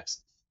DYDX.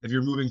 If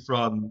you're moving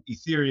from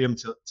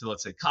Ethereum to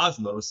let's say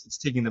Cosmos, it's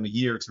taking them a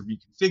year to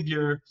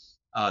reconfigure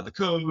the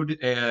code,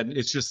 and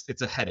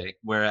it's a headache.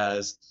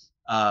 Whereas,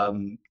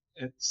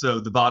 so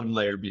the bottom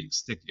layer being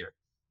stickier.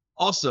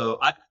 Also,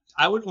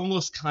 I would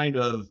almost kind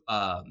of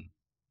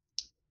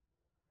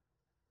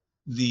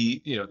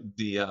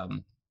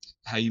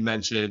how you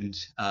mentioned,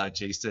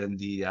 Jason,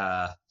 the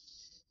uh,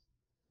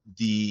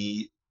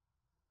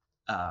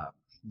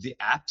 the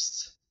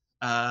apps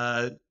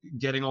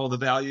getting all the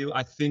value.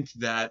 I think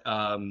that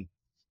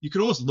you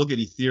can almost look at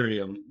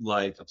Ethereum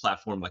like a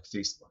platform like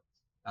Facebook.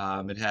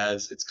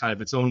 It's kind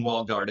of its own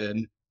walled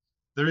garden.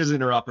 There is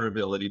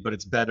interoperability, but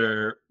it's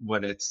better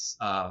when it's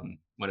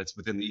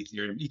within the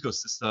Ethereum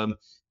ecosystem.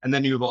 And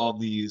then you have all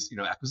these,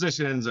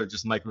 acquisitions or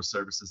just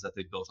microservices that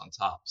they built on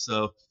top.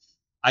 So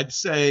I'd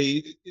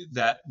say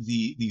that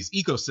these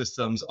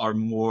ecosystems are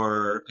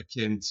more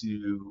akin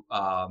to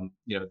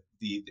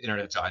the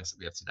internet giants that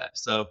we have today.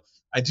 So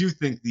I do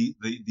think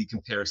the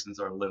comparisons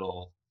are a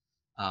little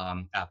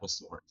apples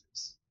to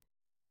oranges.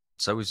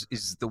 So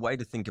is the way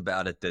to think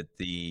about it that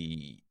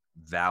the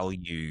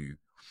value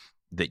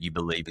that you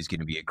believe is going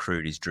to be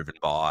accrued is driven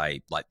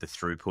by like the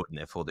throughput and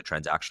therefore the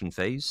transaction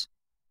fees,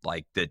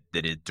 like that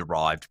are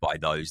derived by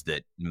those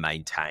that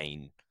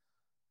maintain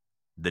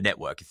the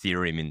network?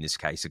 Ethereum, in this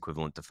case,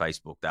 equivalent to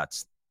Facebook,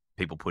 that's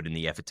people put in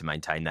the effort to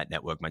maintain that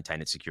network,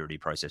 maintain its security,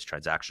 process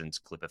transactions,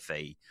 clip a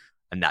fee,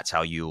 and that's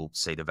how you'll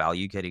see the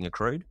value getting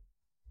accrued.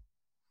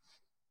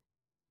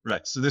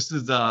 Right. So this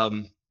is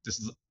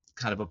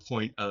kind of a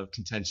point of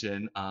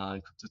contention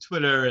on crypto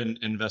Twitter and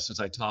investors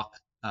I talk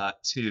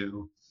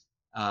to.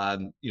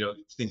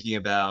 Thinking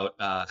about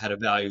how to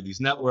value these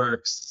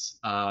networks.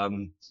 Why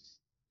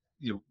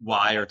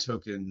do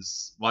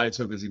tokens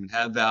even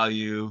have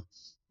value,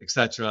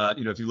 etc.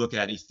 If you look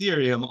at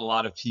Ethereum, a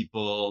lot of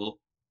people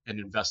and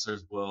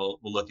investors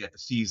will look at the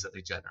fees that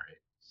they generate.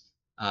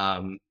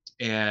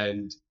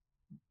 And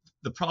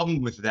the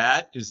problem with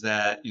that is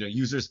that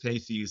users pay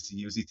fees to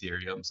use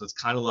Ethereum, so it's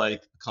kind of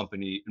like a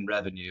company in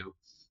revenue.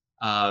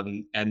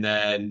 And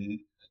then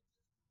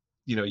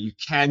you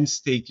can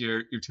stake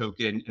your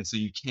token, and so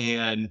you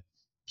can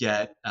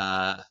get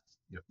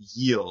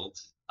yield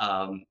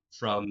from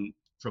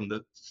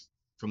the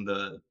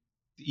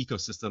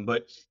ecosystem.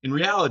 But in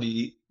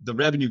reality, the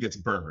revenue gets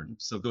burned,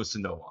 so it goes to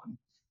no one.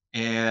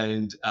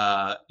 And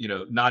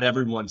not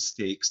everyone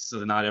stakes,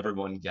 so not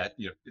everyone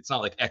it's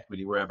not like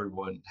equity where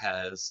everyone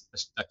has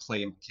a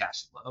claim of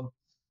cash flow.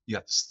 You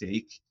have to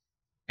stake,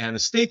 and the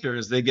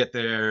stakers, they get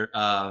their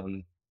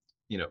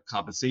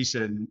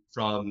compensation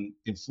from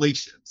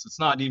inflation. So it's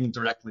not even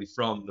directly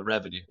from the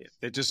revenue. Yeah,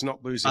 they're just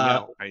not losing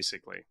out,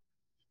 basically.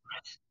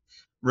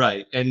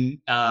 Right. And,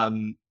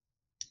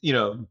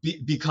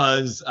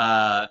 because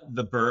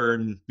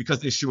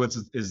because issuance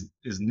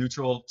is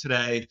neutral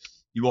today,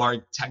 you are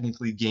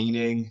technically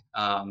gaining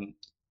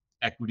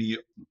equity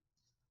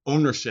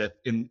ownership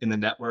in the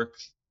network.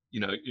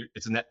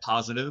 It's a net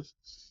positive.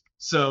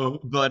 So,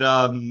 but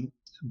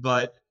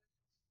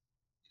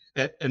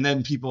and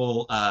then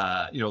people,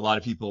 a lot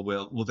of people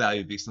will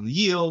value based on the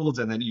yield,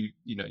 and then you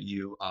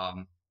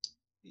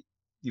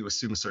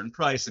assume a certain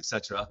price,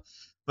 etc.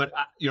 But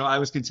I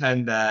always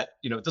contend that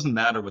it doesn't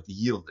matter what the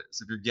yield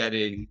is. If you're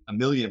getting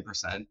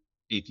 1,000,000%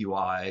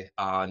 APY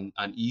on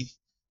ETH,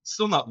 it's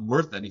still not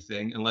worth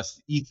anything unless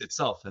the ETH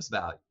itself has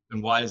value.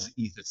 And why does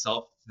the ETH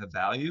itself have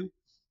value?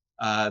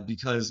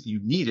 Because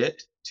you need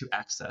it to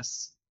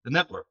access the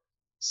network.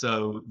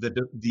 So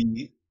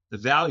the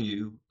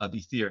value of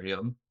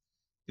Ethereum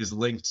is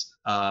linked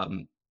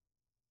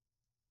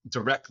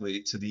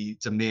directly to the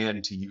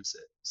demand to use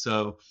it.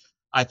 So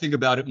I think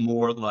about it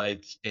more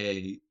like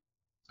a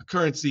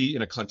currency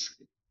in a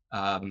country.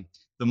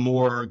 The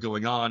more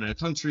going on in a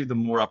country, the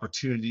more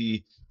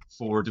opportunity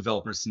for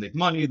developers to make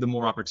money, the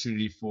more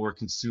opportunity for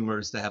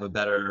consumers to have a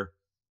better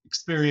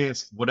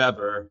experience,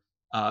 whatever,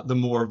 the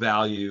more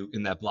value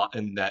in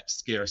that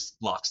scarce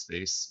block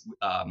space,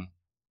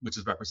 which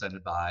is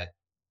represented by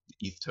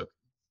the ETH token.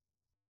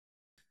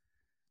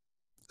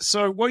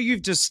 So what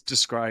you've just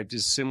described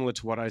is similar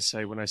to what I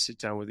say when I sit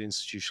down with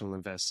institutional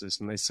investors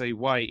and they say,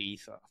 why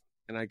Ether?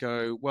 And I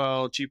go,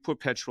 well, do you put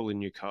petrol in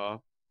your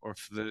car? Or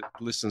for the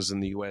listeners in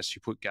the US,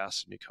 you put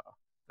gas in your car?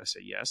 They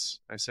say, yes.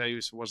 I say,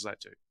 so what does that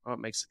do? Oh, it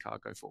makes the car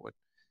go forward.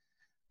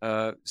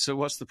 So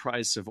what's the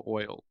price of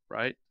oil,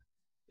 right?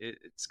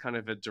 It's kind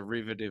of a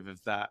derivative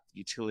of that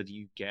utility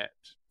you get.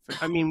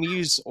 We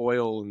use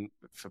oil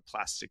for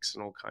plastics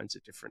and all kinds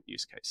of different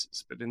use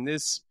cases. But in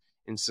this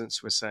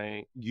instance, we're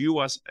saying,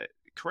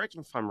 correct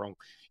me if I'm wrong,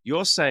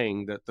 you're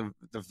saying that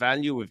the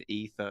value of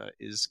Ether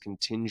is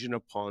contingent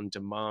upon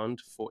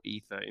demand for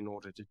Ether in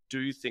order to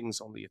do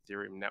things on the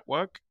Ethereum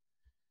network,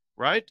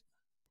 right?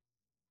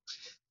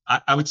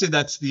 I would say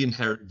that's the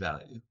inherent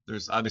value.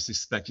 There's obviously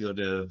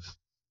speculative,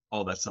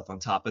 all that stuff on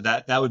top, but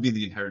that would be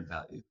the inherent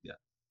value. Yeah.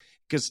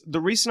 Because the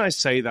reason I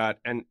say that,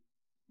 and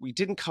we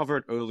didn't cover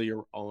it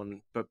earlier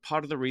on, but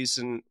part of the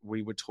reason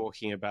we were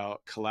talking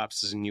about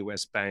collapses in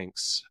US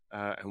banks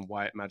and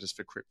why it matters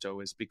for crypto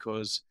is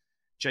because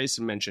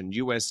Jason mentioned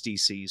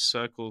USDC,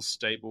 Circle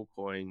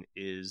stablecoin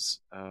is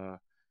a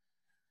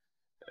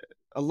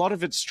lot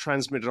of it's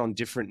transmitted on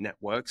different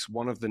networks.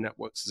 One of the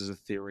networks is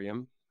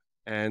Ethereum.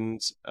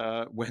 And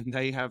when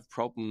they have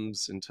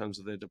problems in terms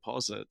of their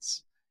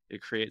deposits,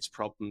 it creates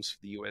problems for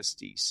the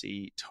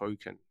USDC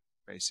token,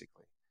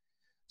 basically.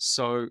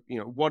 So,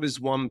 what is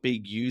one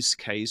big use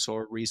case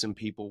or reason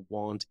people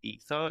want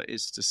Ether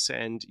is to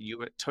send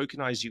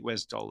tokenized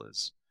US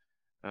dollars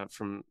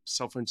from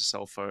cell phone to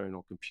cell phone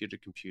or computer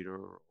to computer,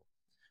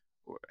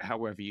 or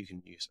however you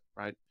can use it,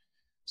 right?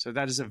 So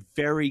that is a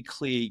very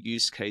clear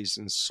use case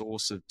and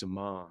source of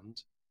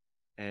demand,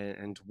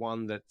 and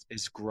one that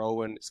is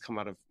growing. It's come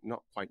out of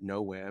not quite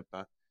nowhere,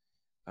 but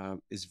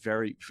is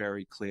very,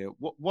 very clear.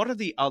 What are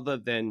the other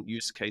then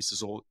use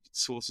cases or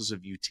sources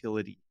of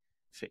utility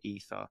for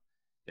Ether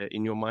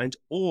in your mind?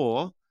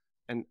 Or,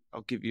 and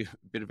I'll give you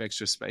a bit of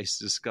extra space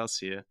to discuss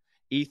here,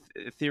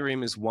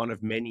 Ethereum is one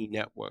of many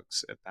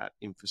networks at that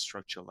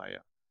infrastructure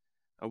layer.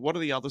 What are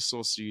the other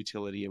sources of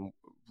utility and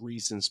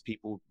reasons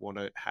people want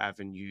to have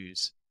and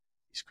use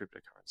these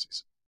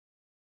cryptocurrencies?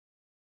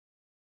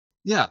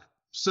 Yeah.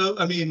 So,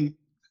 I mean,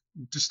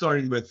 just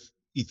starting with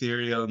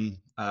Ethereum,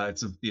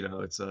 it's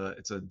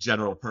a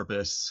general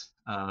purpose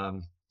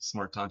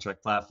smart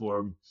contract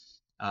platform,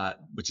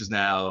 which is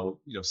now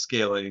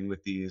scaling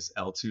with these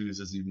L2s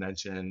as you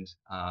mentioned.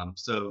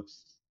 So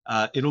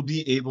it'll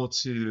be able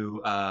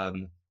to,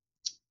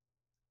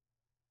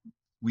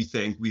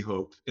 we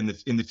hope in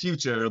the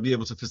future, it'll be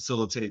able to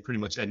facilitate pretty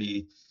much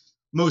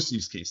most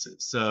use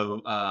cases.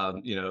 So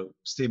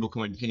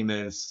stablecoin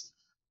payments,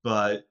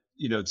 but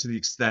to the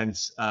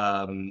extent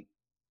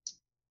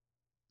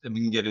and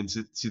we can get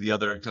into the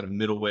other kind of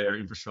middleware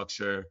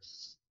infrastructure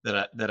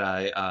that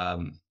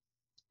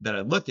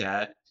I look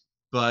at.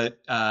 But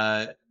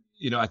I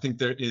think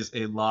there is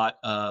a lot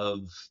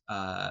of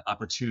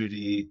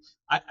opportunity.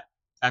 I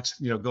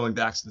actually, going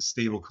back to the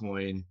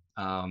stablecoin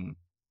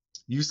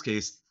use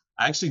case,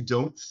 I actually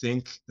don't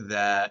think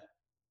that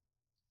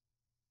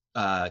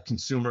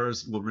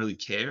consumers will really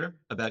care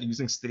about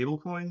using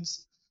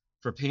stablecoins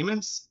for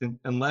payments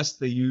unless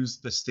they use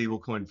the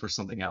stablecoin for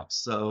something else.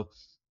 So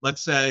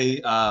let's say,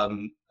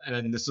 and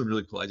this is a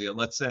really cool idea.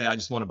 Let's say I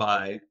just want to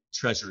buy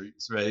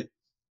treasuries, right?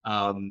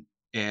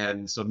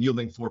 And so I'm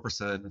yielding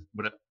 4%,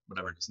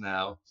 whatever it is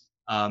now.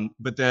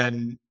 But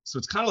then, so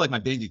it's kind of like my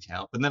bank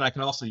account, but then I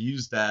can also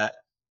use that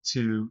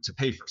to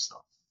pay for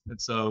stuff.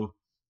 And so,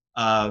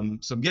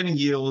 so I'm getting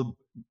yield.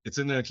 It's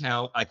in an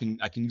account. I can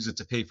use it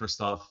to pay for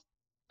stuff.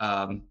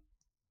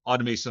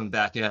 Automation on the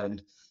back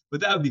end, but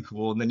that would be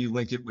cool. And then you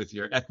link it with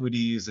your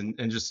equities and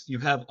just you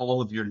have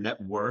all of your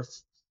net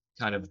worth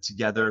kind of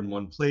together in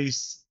one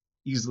place,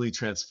 easily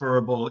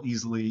transferable,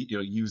 easily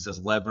used as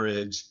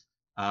leverage.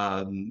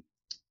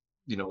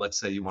 Let's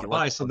say you want to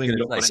buy something. You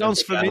don't want to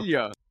sounds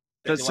familiar.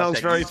 That sounds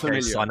very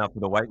familiar. Sign up for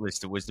the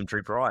waitlist at Wisdom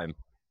Tree Prime.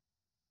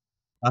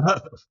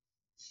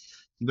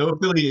 No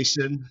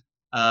affiliation.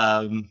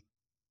 But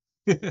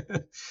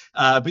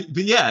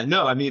yeah,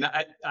 no, I mean,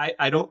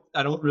 I don't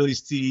really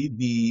see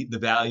the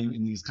value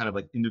in these kind of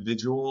like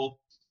individual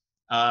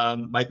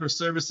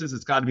microservices.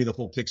 It's got to be the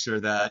whole picture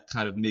that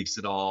kind of makes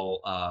it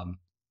all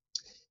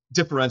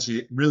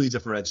really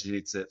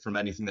differentiates it from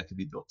anything that could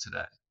be built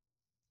today.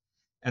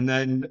 And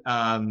then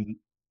on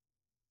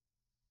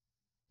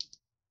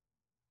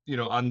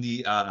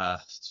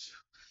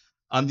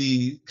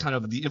the kind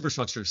of the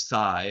infrastructure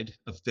side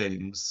of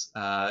things,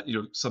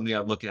 something I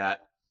look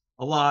at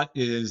a lot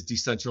is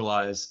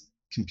decentralized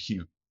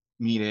compute,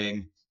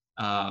 meaning,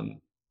 so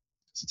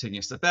taking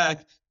a step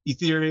back,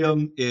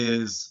 Ethereum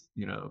is,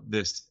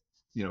 this,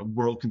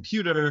 world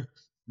computer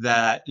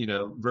that,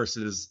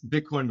 versus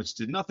Bitcoin, which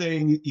did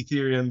nothing,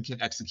 Ethereum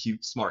can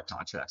execute smart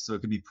contracts. So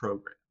it can be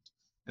programmed.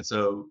 And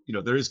so,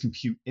 there is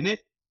compute in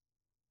it.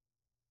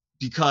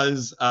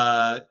 Because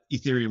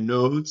Ethereum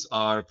nodes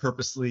are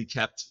purposely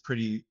kept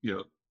pretty,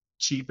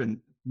 cheap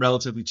and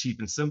relatively cheap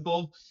and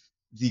simple,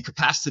 the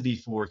capacity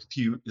for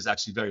compute is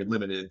actually very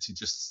limited to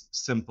just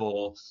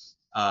simple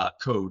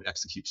code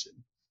execution.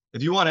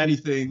 If you want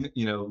anything,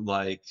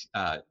 like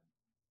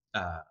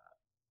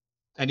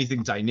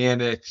anything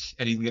dynamic,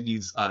 anything that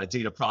needs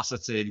data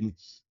processing,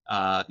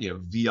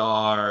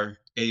 VR,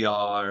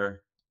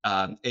 AR,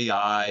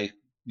 AI,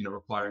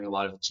 requiring a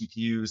lot of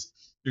GPUs,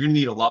 you're going to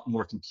need a lot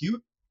more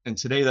compute. And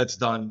today that's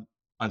done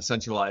on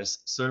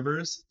centralized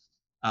servers.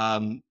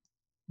 The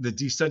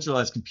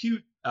decentralized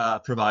compute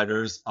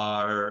providers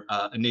are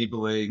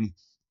enabling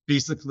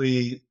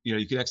basically,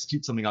 you can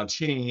execute something on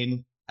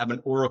chain, have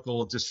an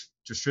oracle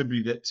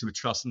distribute it to a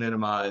trust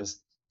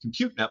minimized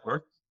compute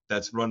network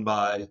that's run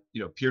by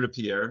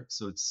peer-to-peer,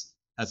 so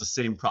has the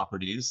same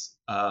properties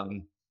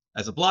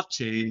as a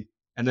blockchain,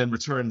 and then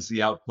returns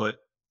the output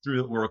through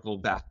the oracle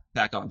back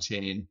on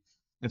chain.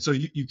 And so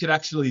you could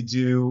actually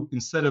do,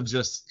 instead of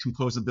just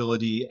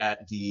composability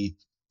at the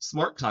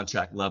smart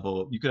contract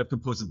level, you could have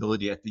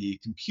composability at the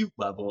compute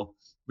level,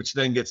 which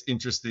then gets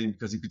interesting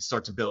because you could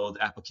start to build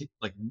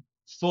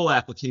full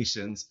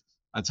applications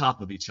on top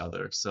of each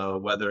other. So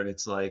whether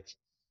it's like,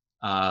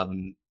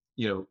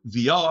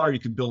 VR, you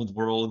could build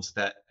worlds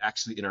that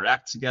actually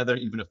interact together,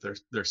 even if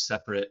they're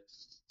separate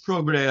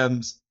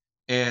programs.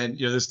 And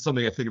this is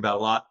something I think about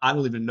a lot. I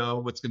don't even know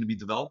what's going to be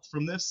developed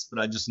from this, but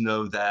I just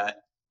know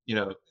that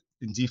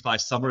in DeFi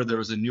summer, there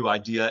was a new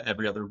idea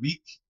every other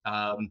week.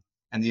 And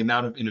the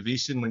amount of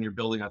innovation when you're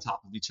building on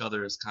top of each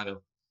other is kind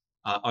of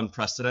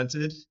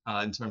unprecedented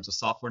in terms of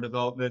software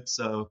development.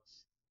 So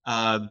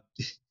uh,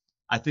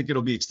 I think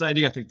it'll be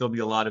exciting. I think there'll be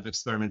a lot of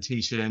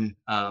experimentation,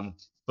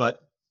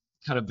 but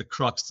kind of the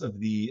crux of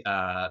the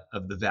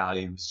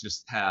value is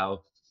just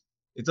how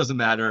it doesn't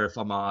matter if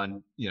I'm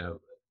on,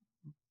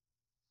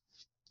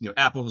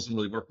 Apple doesn't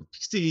really work with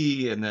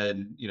PC, and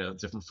then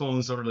different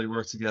phones don't really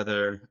work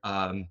together,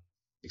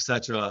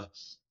 etc.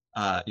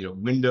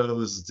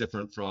 Windows is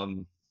different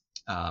from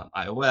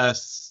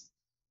iOS.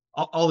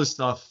 All this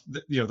stuff,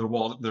 they're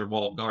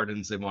walled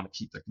gardens. They want to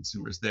keep their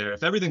consumers there.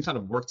 If everything kind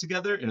of worked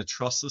together in a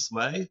trustless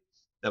way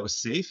that was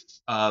safe,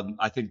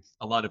 I think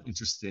a lot of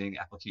interesting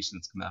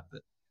applications come out of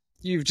it.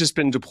 You've just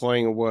been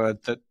deploying a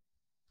word that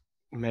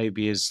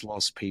maybe has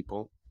lost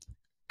people: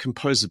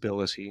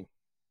 composability.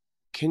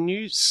 Can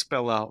you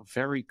spell out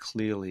very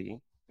clearly,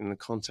 in the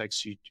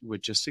context you were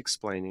just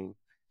explaining,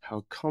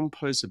 how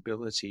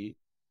composability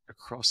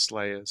across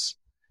layers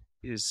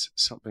is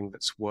something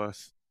that's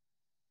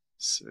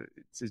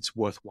it's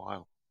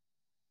worthwhile?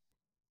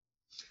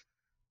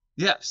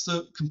 Yeah,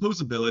 so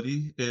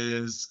composability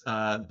is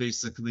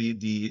basically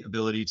the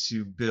ability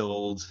to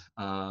build,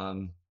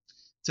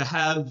 to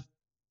have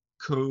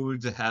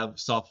code, to have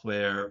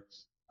software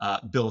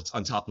built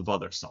on top of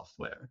other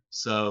software.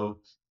 So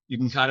you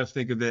can kind of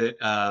think of it.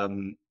 I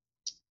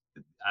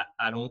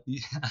don't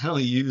I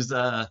don't use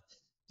I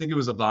think it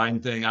was a Vine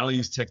thing. I don't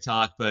use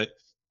TikTok, but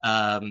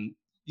um,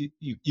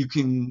 you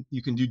can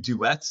do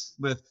duets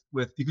with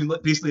you can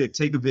basically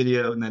take a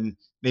video and then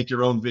make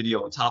your own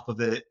video on top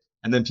of it,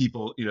 and then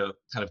people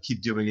kind of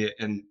keep doing it,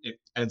 and it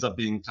ends up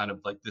being kind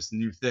of like this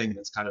new thing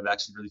that's kind of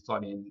actually really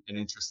funny and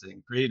interesting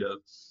and creative.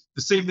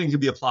 The same thing can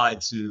be applied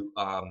to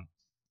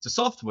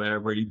software,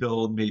 where you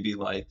build maybe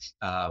like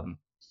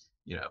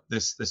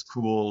this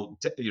cool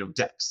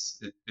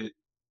DEX.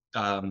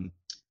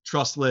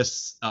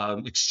 Trustless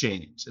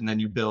exchange, and then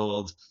you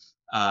build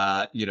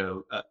a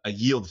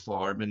yield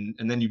farm,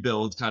 and then you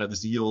build kind of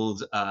this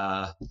yield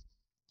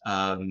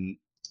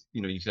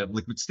you can have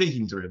liquid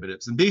staking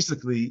derivatives, and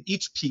basically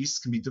each piece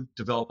can be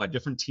developed by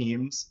different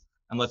teams,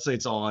 and let's say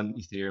it's on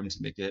Ethereum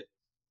to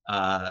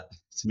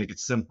make it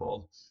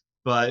simple.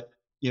 But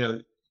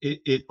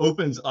it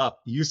opens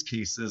up use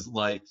cases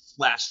like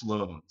flash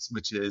loans,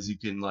 which is you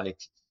can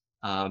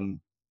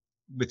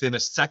within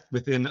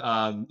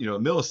a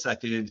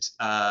millisecond,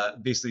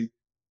 basically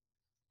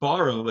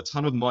borrow a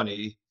ton of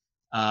money,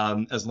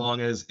 as long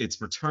as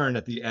it's returned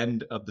at the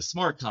end of the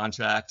smart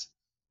contract,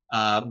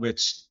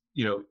 which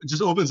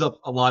just opens up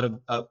a lot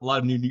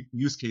of new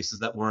use cases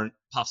that weren't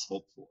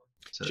possible before.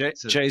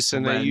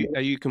 Jason, are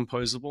you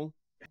composable?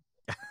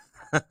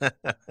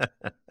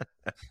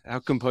 How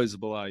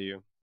composable are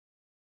you?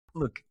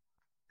 Look,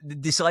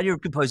 this idea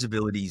of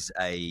composability is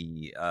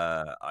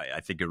I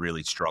think a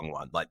really strong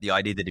one. Like the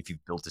idea that if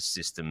you've built a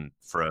system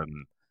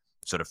from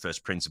sort of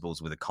first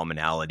principles with a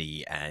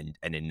commonality and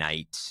an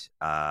innate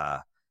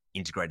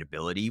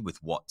integratability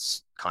with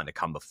what's kind of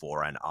come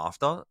before and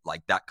after,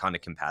 like that kind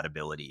of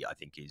compatibility, I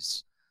think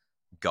is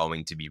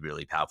going to be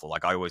really powerful.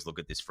 Like I always look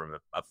at this from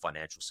a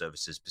financial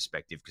services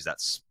perspective,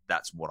 because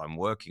that's what I'm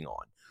working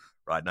on,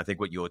 right? And I think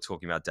what you're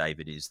talking about,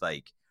 David, is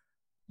like,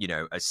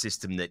 a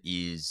system that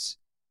is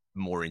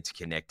more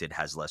interconnected,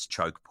 has less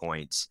choke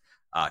points,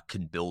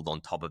 can build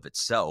on top of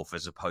itself,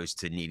 as opposed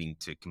to needing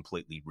to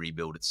completely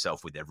rebuild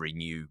itself with every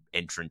new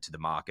entrant to the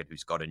market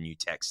who's got a new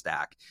tech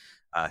stack,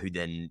 who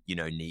then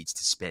needs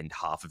to spend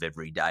half of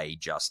every day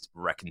just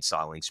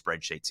reconciling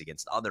spreadsheets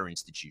against other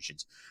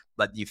institutions.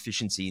 But the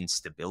efficiency and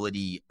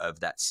stability of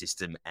that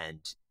system and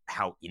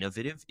how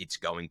innovative it's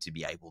going to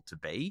be able to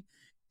be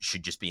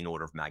should just be an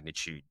order of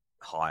magnitude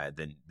higher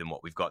than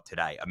what we've got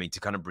today. I mean, to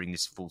kind of bring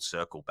this full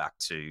circle back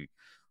to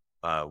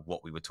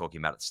what we were talking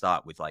about at the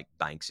start with like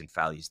banks and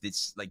failures.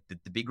 This like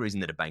the big reason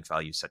that a bank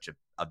failure is such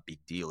a big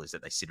deal is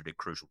that they sit at a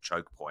crucial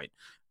choke point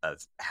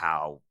of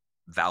how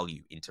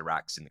value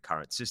interacts in the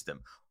current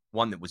system.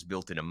 One that was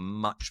built in a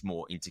much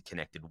more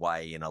interconnected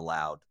way and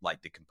allowed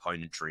like the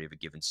componentry of a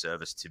given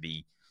service to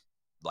be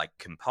like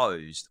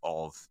composed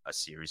of a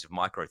series of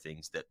micro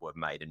things that were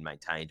made and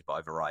maintained by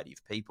a variety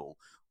of people.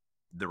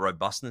 The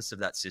robustness of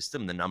that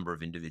system, the number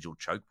of individual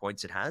choke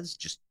points it has,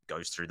 just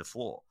goes through the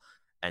floor.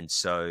 And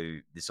so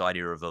this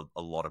idea of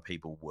a lot of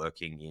people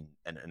working in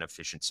an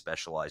efficient,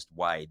 specialized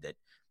way that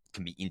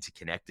can be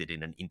interconnected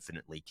in an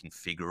infinitely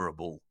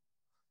configurable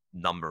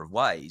number of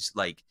ways,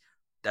 like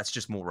that's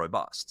just more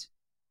robust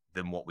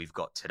than what we've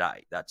got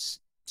today.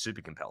 That's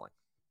super compelling.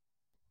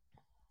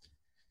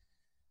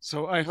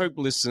 So I hope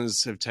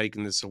listeners have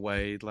taken this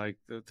away. Like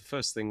the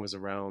first thing was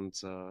around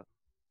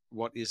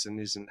what is and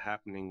isn't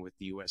happening with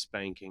the US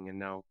banking and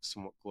now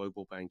somewhat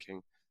global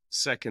banking.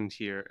 Second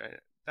here,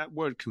 that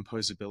word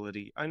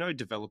composability, I know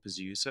developers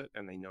use it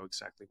and they know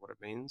exactly what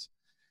it means.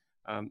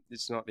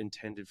 It's not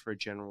intended for a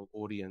general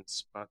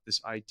audience, but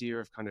this idea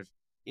of kind of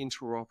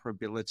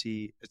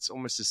interoperability, it's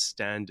almost a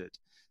standard.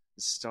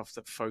 It's stuff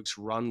that folks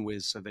run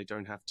with so they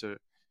don't have to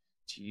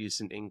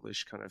use an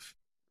English kind of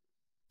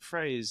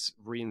phrase,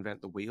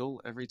 reinvent the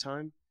wheel every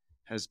time,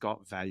 has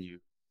got value.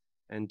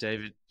 And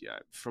David,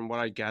 from what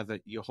I gather,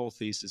 your whole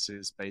thesis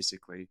is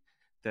basically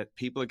that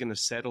people are going to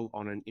settle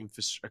on a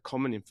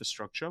common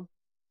infrastructure.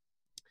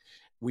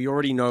 We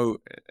already know,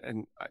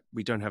 and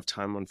we don't have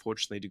time,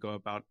 unfortunately, to go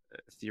about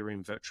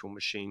Ethereum virtual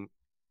machine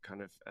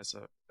kind of as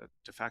a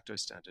de facto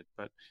standard,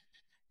 but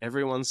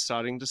everyone's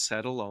starting to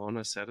settle on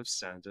a set of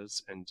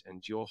standards,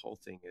 and your whole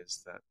thing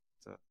is that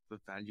the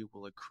value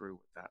will accrue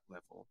at that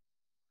level.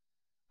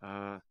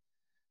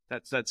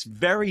 That's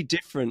very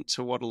different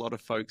to what a lot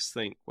of folks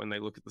think when they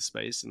look at the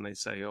space and they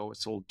say, oh,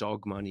 it's all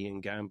dog money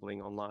and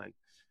gambling online.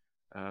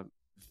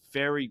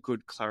 Very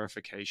good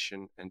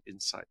clarification and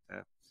insight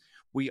there.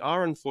 We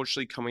are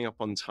unfortunately coming up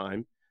on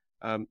time.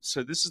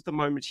 So this is the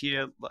moment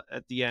here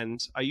at the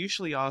end. I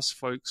usually ask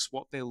folks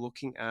what they're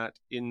looking at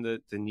in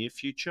the near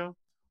future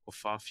or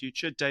far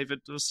future.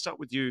 David, let's start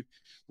with you.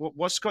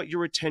 What's got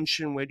your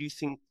attention? Where do you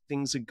think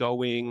things are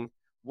going?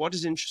 What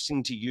is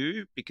interesting to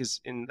you? Because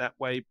in that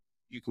way,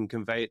 you can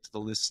convey it to the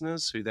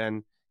listeners who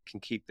then can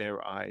keep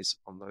their eyes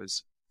on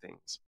those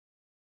things.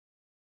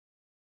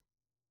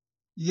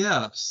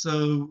 Yeah,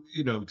 so,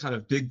 kind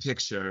of big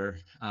picture,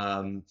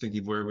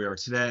 thinking where we are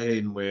today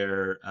and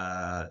where,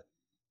 how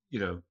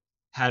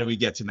do we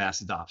get to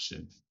mass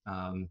adoption?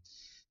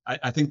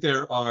 I think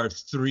there are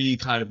three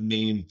kind of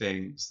main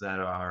things that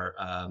are,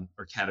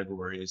 or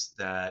categories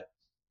that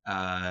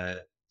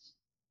are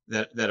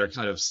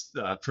kind of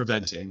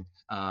preventing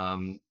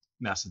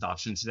mass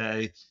adoption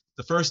today.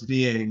 The first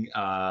being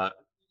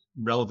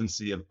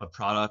relevancy of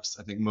products.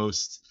 I think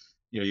most,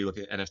 you look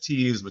at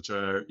NFTs, which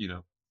are,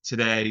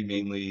 today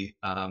mainly,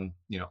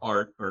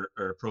 art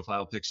or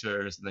profile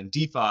pictures, and then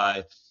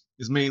DeFi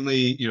is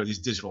mainly, these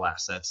digital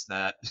assets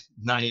that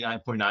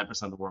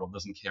 99.9% of the world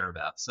doesn't care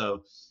about.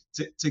 So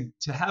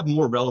to have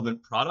more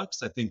relevant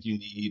products, I think you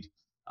need,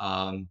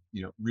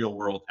 real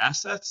world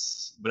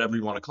assets, whatever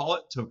you want to call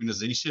it,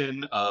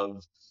 tokenization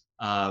of,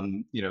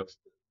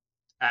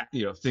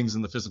 things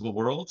in the physical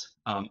world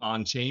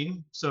on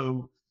chain.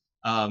 So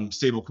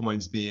stable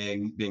coins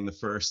being the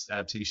first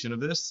adaptation of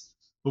this.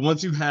 But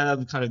once you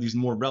have kind of these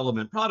more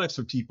relevant products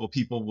for people,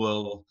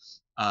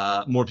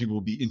 more people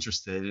will be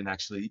interested in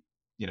actually,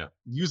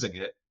 using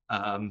it.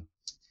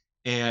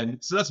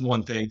 And so that's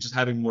one thing, just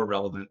having more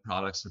relevant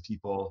products for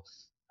people.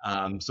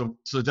 So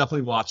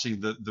definitely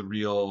watching the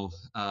real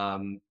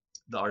the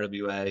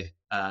RWA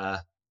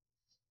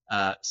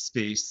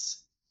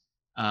space.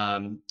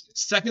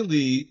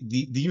 Secondly,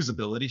 the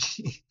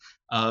usability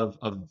of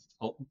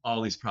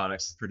all these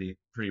products is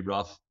pretty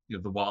rough.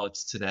 The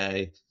wallets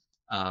today,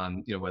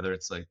 whether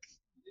it's like,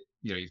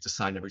 you have to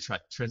sign every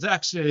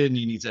transaction,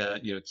 you need to,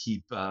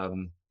 keep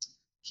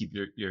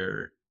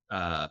your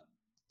the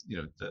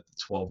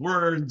 12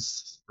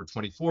 words or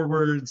 24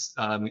 words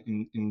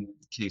in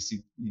case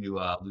you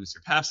lose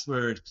your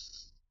password.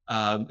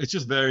 It's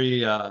just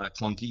very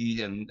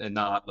clunky and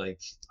not like,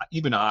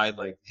 even I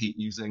hate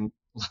using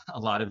a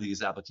lot of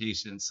these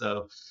applications.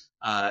 So,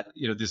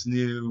 this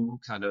new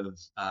kind of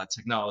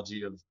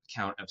technology of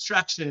account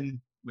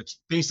abstraction, which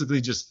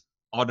basically just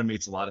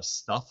automates a lot of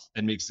stuff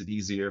and makes it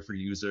easier for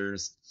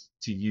users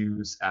to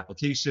use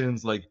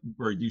applications like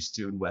we're used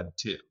to in Web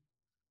 2.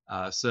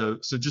 So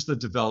just the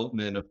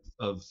development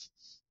of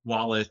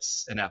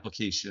wallets and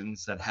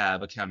applications that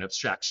have account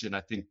abstraction,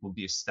 I think, will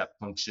be a step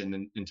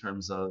function in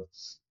terms of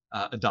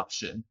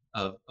adoption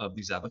of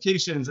these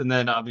applications. And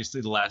then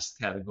obviously the last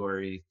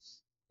category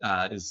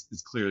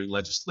is clearly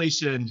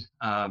legislation.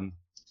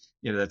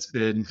 That's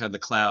been kind of the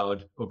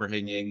cloud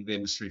overhanging the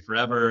industry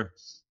forever.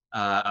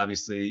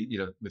 Obviously,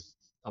 with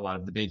a lot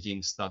of the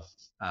banking stuff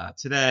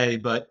today,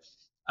 but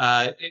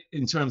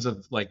in terms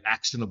of like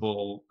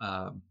actionable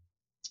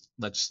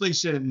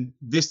legislation,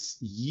 this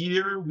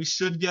year we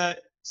should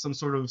get some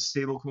sort of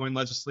stablecoin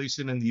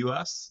legislation in the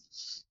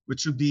U.S.,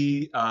 which would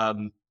be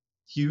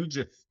huge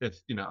if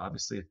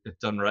obviously if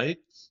done right.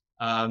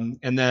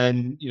 And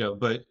then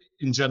but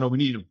in general,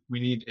 we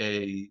need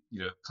a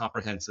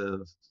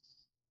comprehensive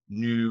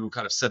new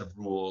kind of set of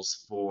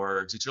rules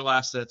for digital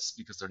assets,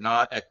 because they're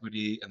not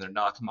equity and they're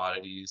not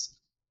commodities.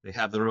 They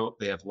have a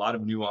lot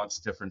of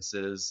nuanced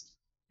differences,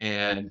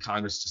 and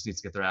Congress just needs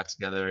to get their act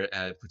together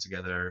and put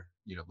together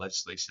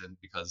legislation,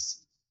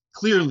 because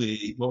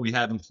clearly what we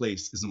have in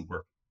place isn't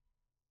working.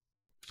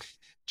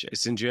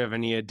 Jason, do you have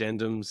any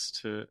addendums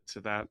to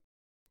that?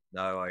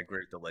 No, I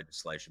agree with the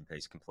legislation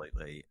piece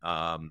completely.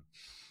 I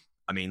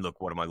mean,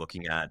 look, what am I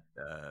looking at?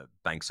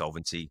 Bank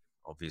solvency,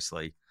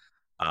 obviously.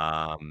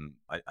 I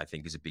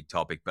think is a big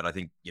topic, but I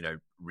think,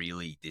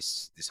 really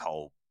this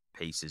whole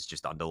piece has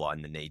just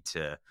underlined the need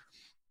to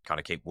kind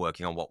of keep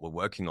working on what we're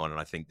working on. And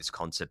I think this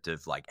concept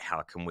of like,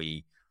 how can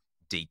we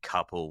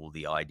decouple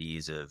the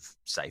ideas of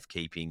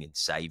safekeeping and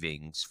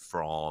savings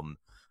from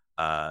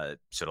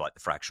sort of like the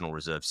fractional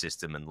reserve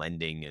system and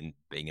lending and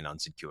being an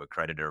unsecured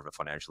creditor of a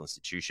financial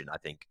institution. I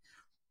think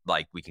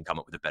like we can come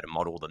up with a better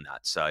model than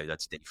that. So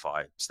that's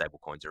DeFi.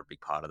 Stablecoins are a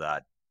big part of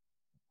that.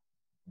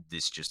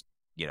 This just,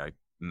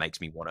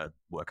 makes me want to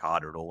work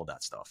harder at all of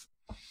that stuff.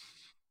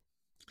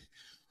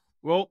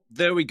 Well,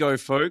 there we go,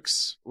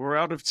 folks. We're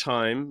out of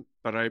time,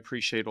 but I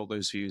appreciate all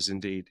those views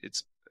indeed.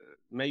 It's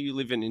may you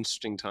live in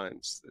interesting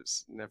times.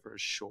 There's never a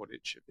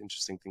shortage of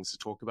interesting things to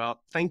talk about.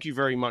 Thank you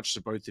very much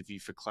to both of you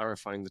for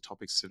clarifying the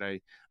topics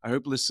today. I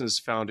hope listeners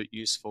found it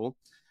useful.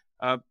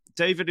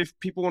 David, if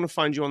people want to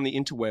find you on the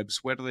interwebs,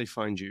 where do they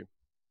find you?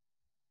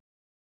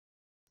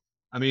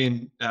 I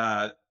mean,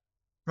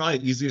 probably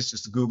easiest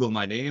just to Google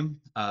my name.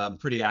 I'm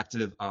pretty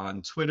active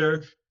on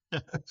Twitter,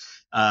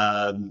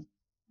 LinkedIn.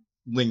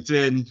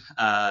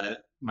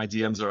 My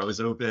DMs are always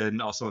open.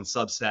 Also on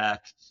Substack.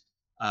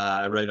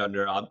 I write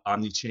under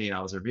Omnichain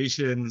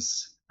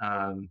Observations.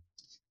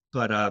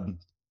 But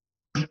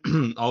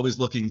always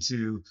looking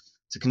to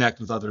connect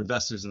with other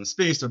investors in the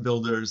space or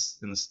builders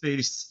in the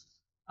space.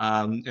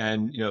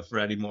 And for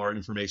any more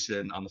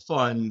information on the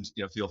fund,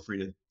 feel free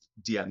to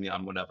DM me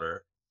on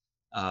whatever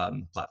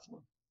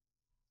platform.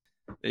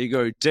 There you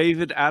go,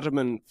 David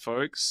Attermann,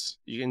 folks.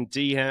 You can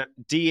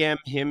DM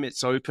him.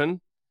 It's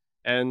open.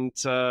 And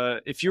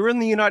if you're in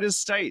the United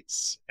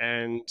States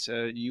and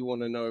you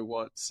want to know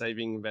what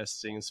saving,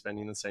 investing, and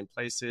spending in the same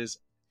place is,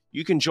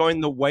 you can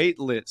join the wait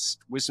list,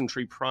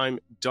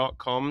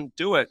 wisdomtreeprime.com.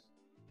 Do it.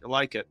 You'll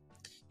like it.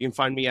 You can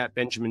find me at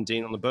Benjamin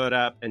Dean on the Bird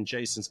app and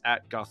Jason's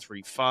at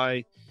Guthrie.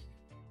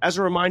 As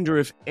a reminder,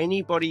 if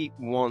anybody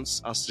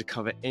wants us to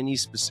cover any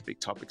specific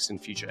topics in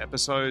future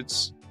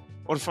episodes,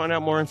 or to find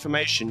out more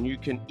information, you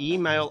can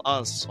email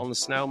us on the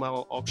snail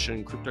mail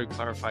option,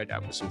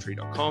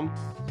 cryptoclarified@wisdomtree.com.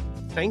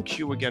 Thank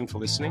you again for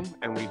listening,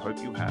 and we hope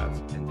you have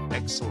an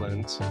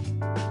excellent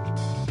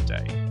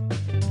day.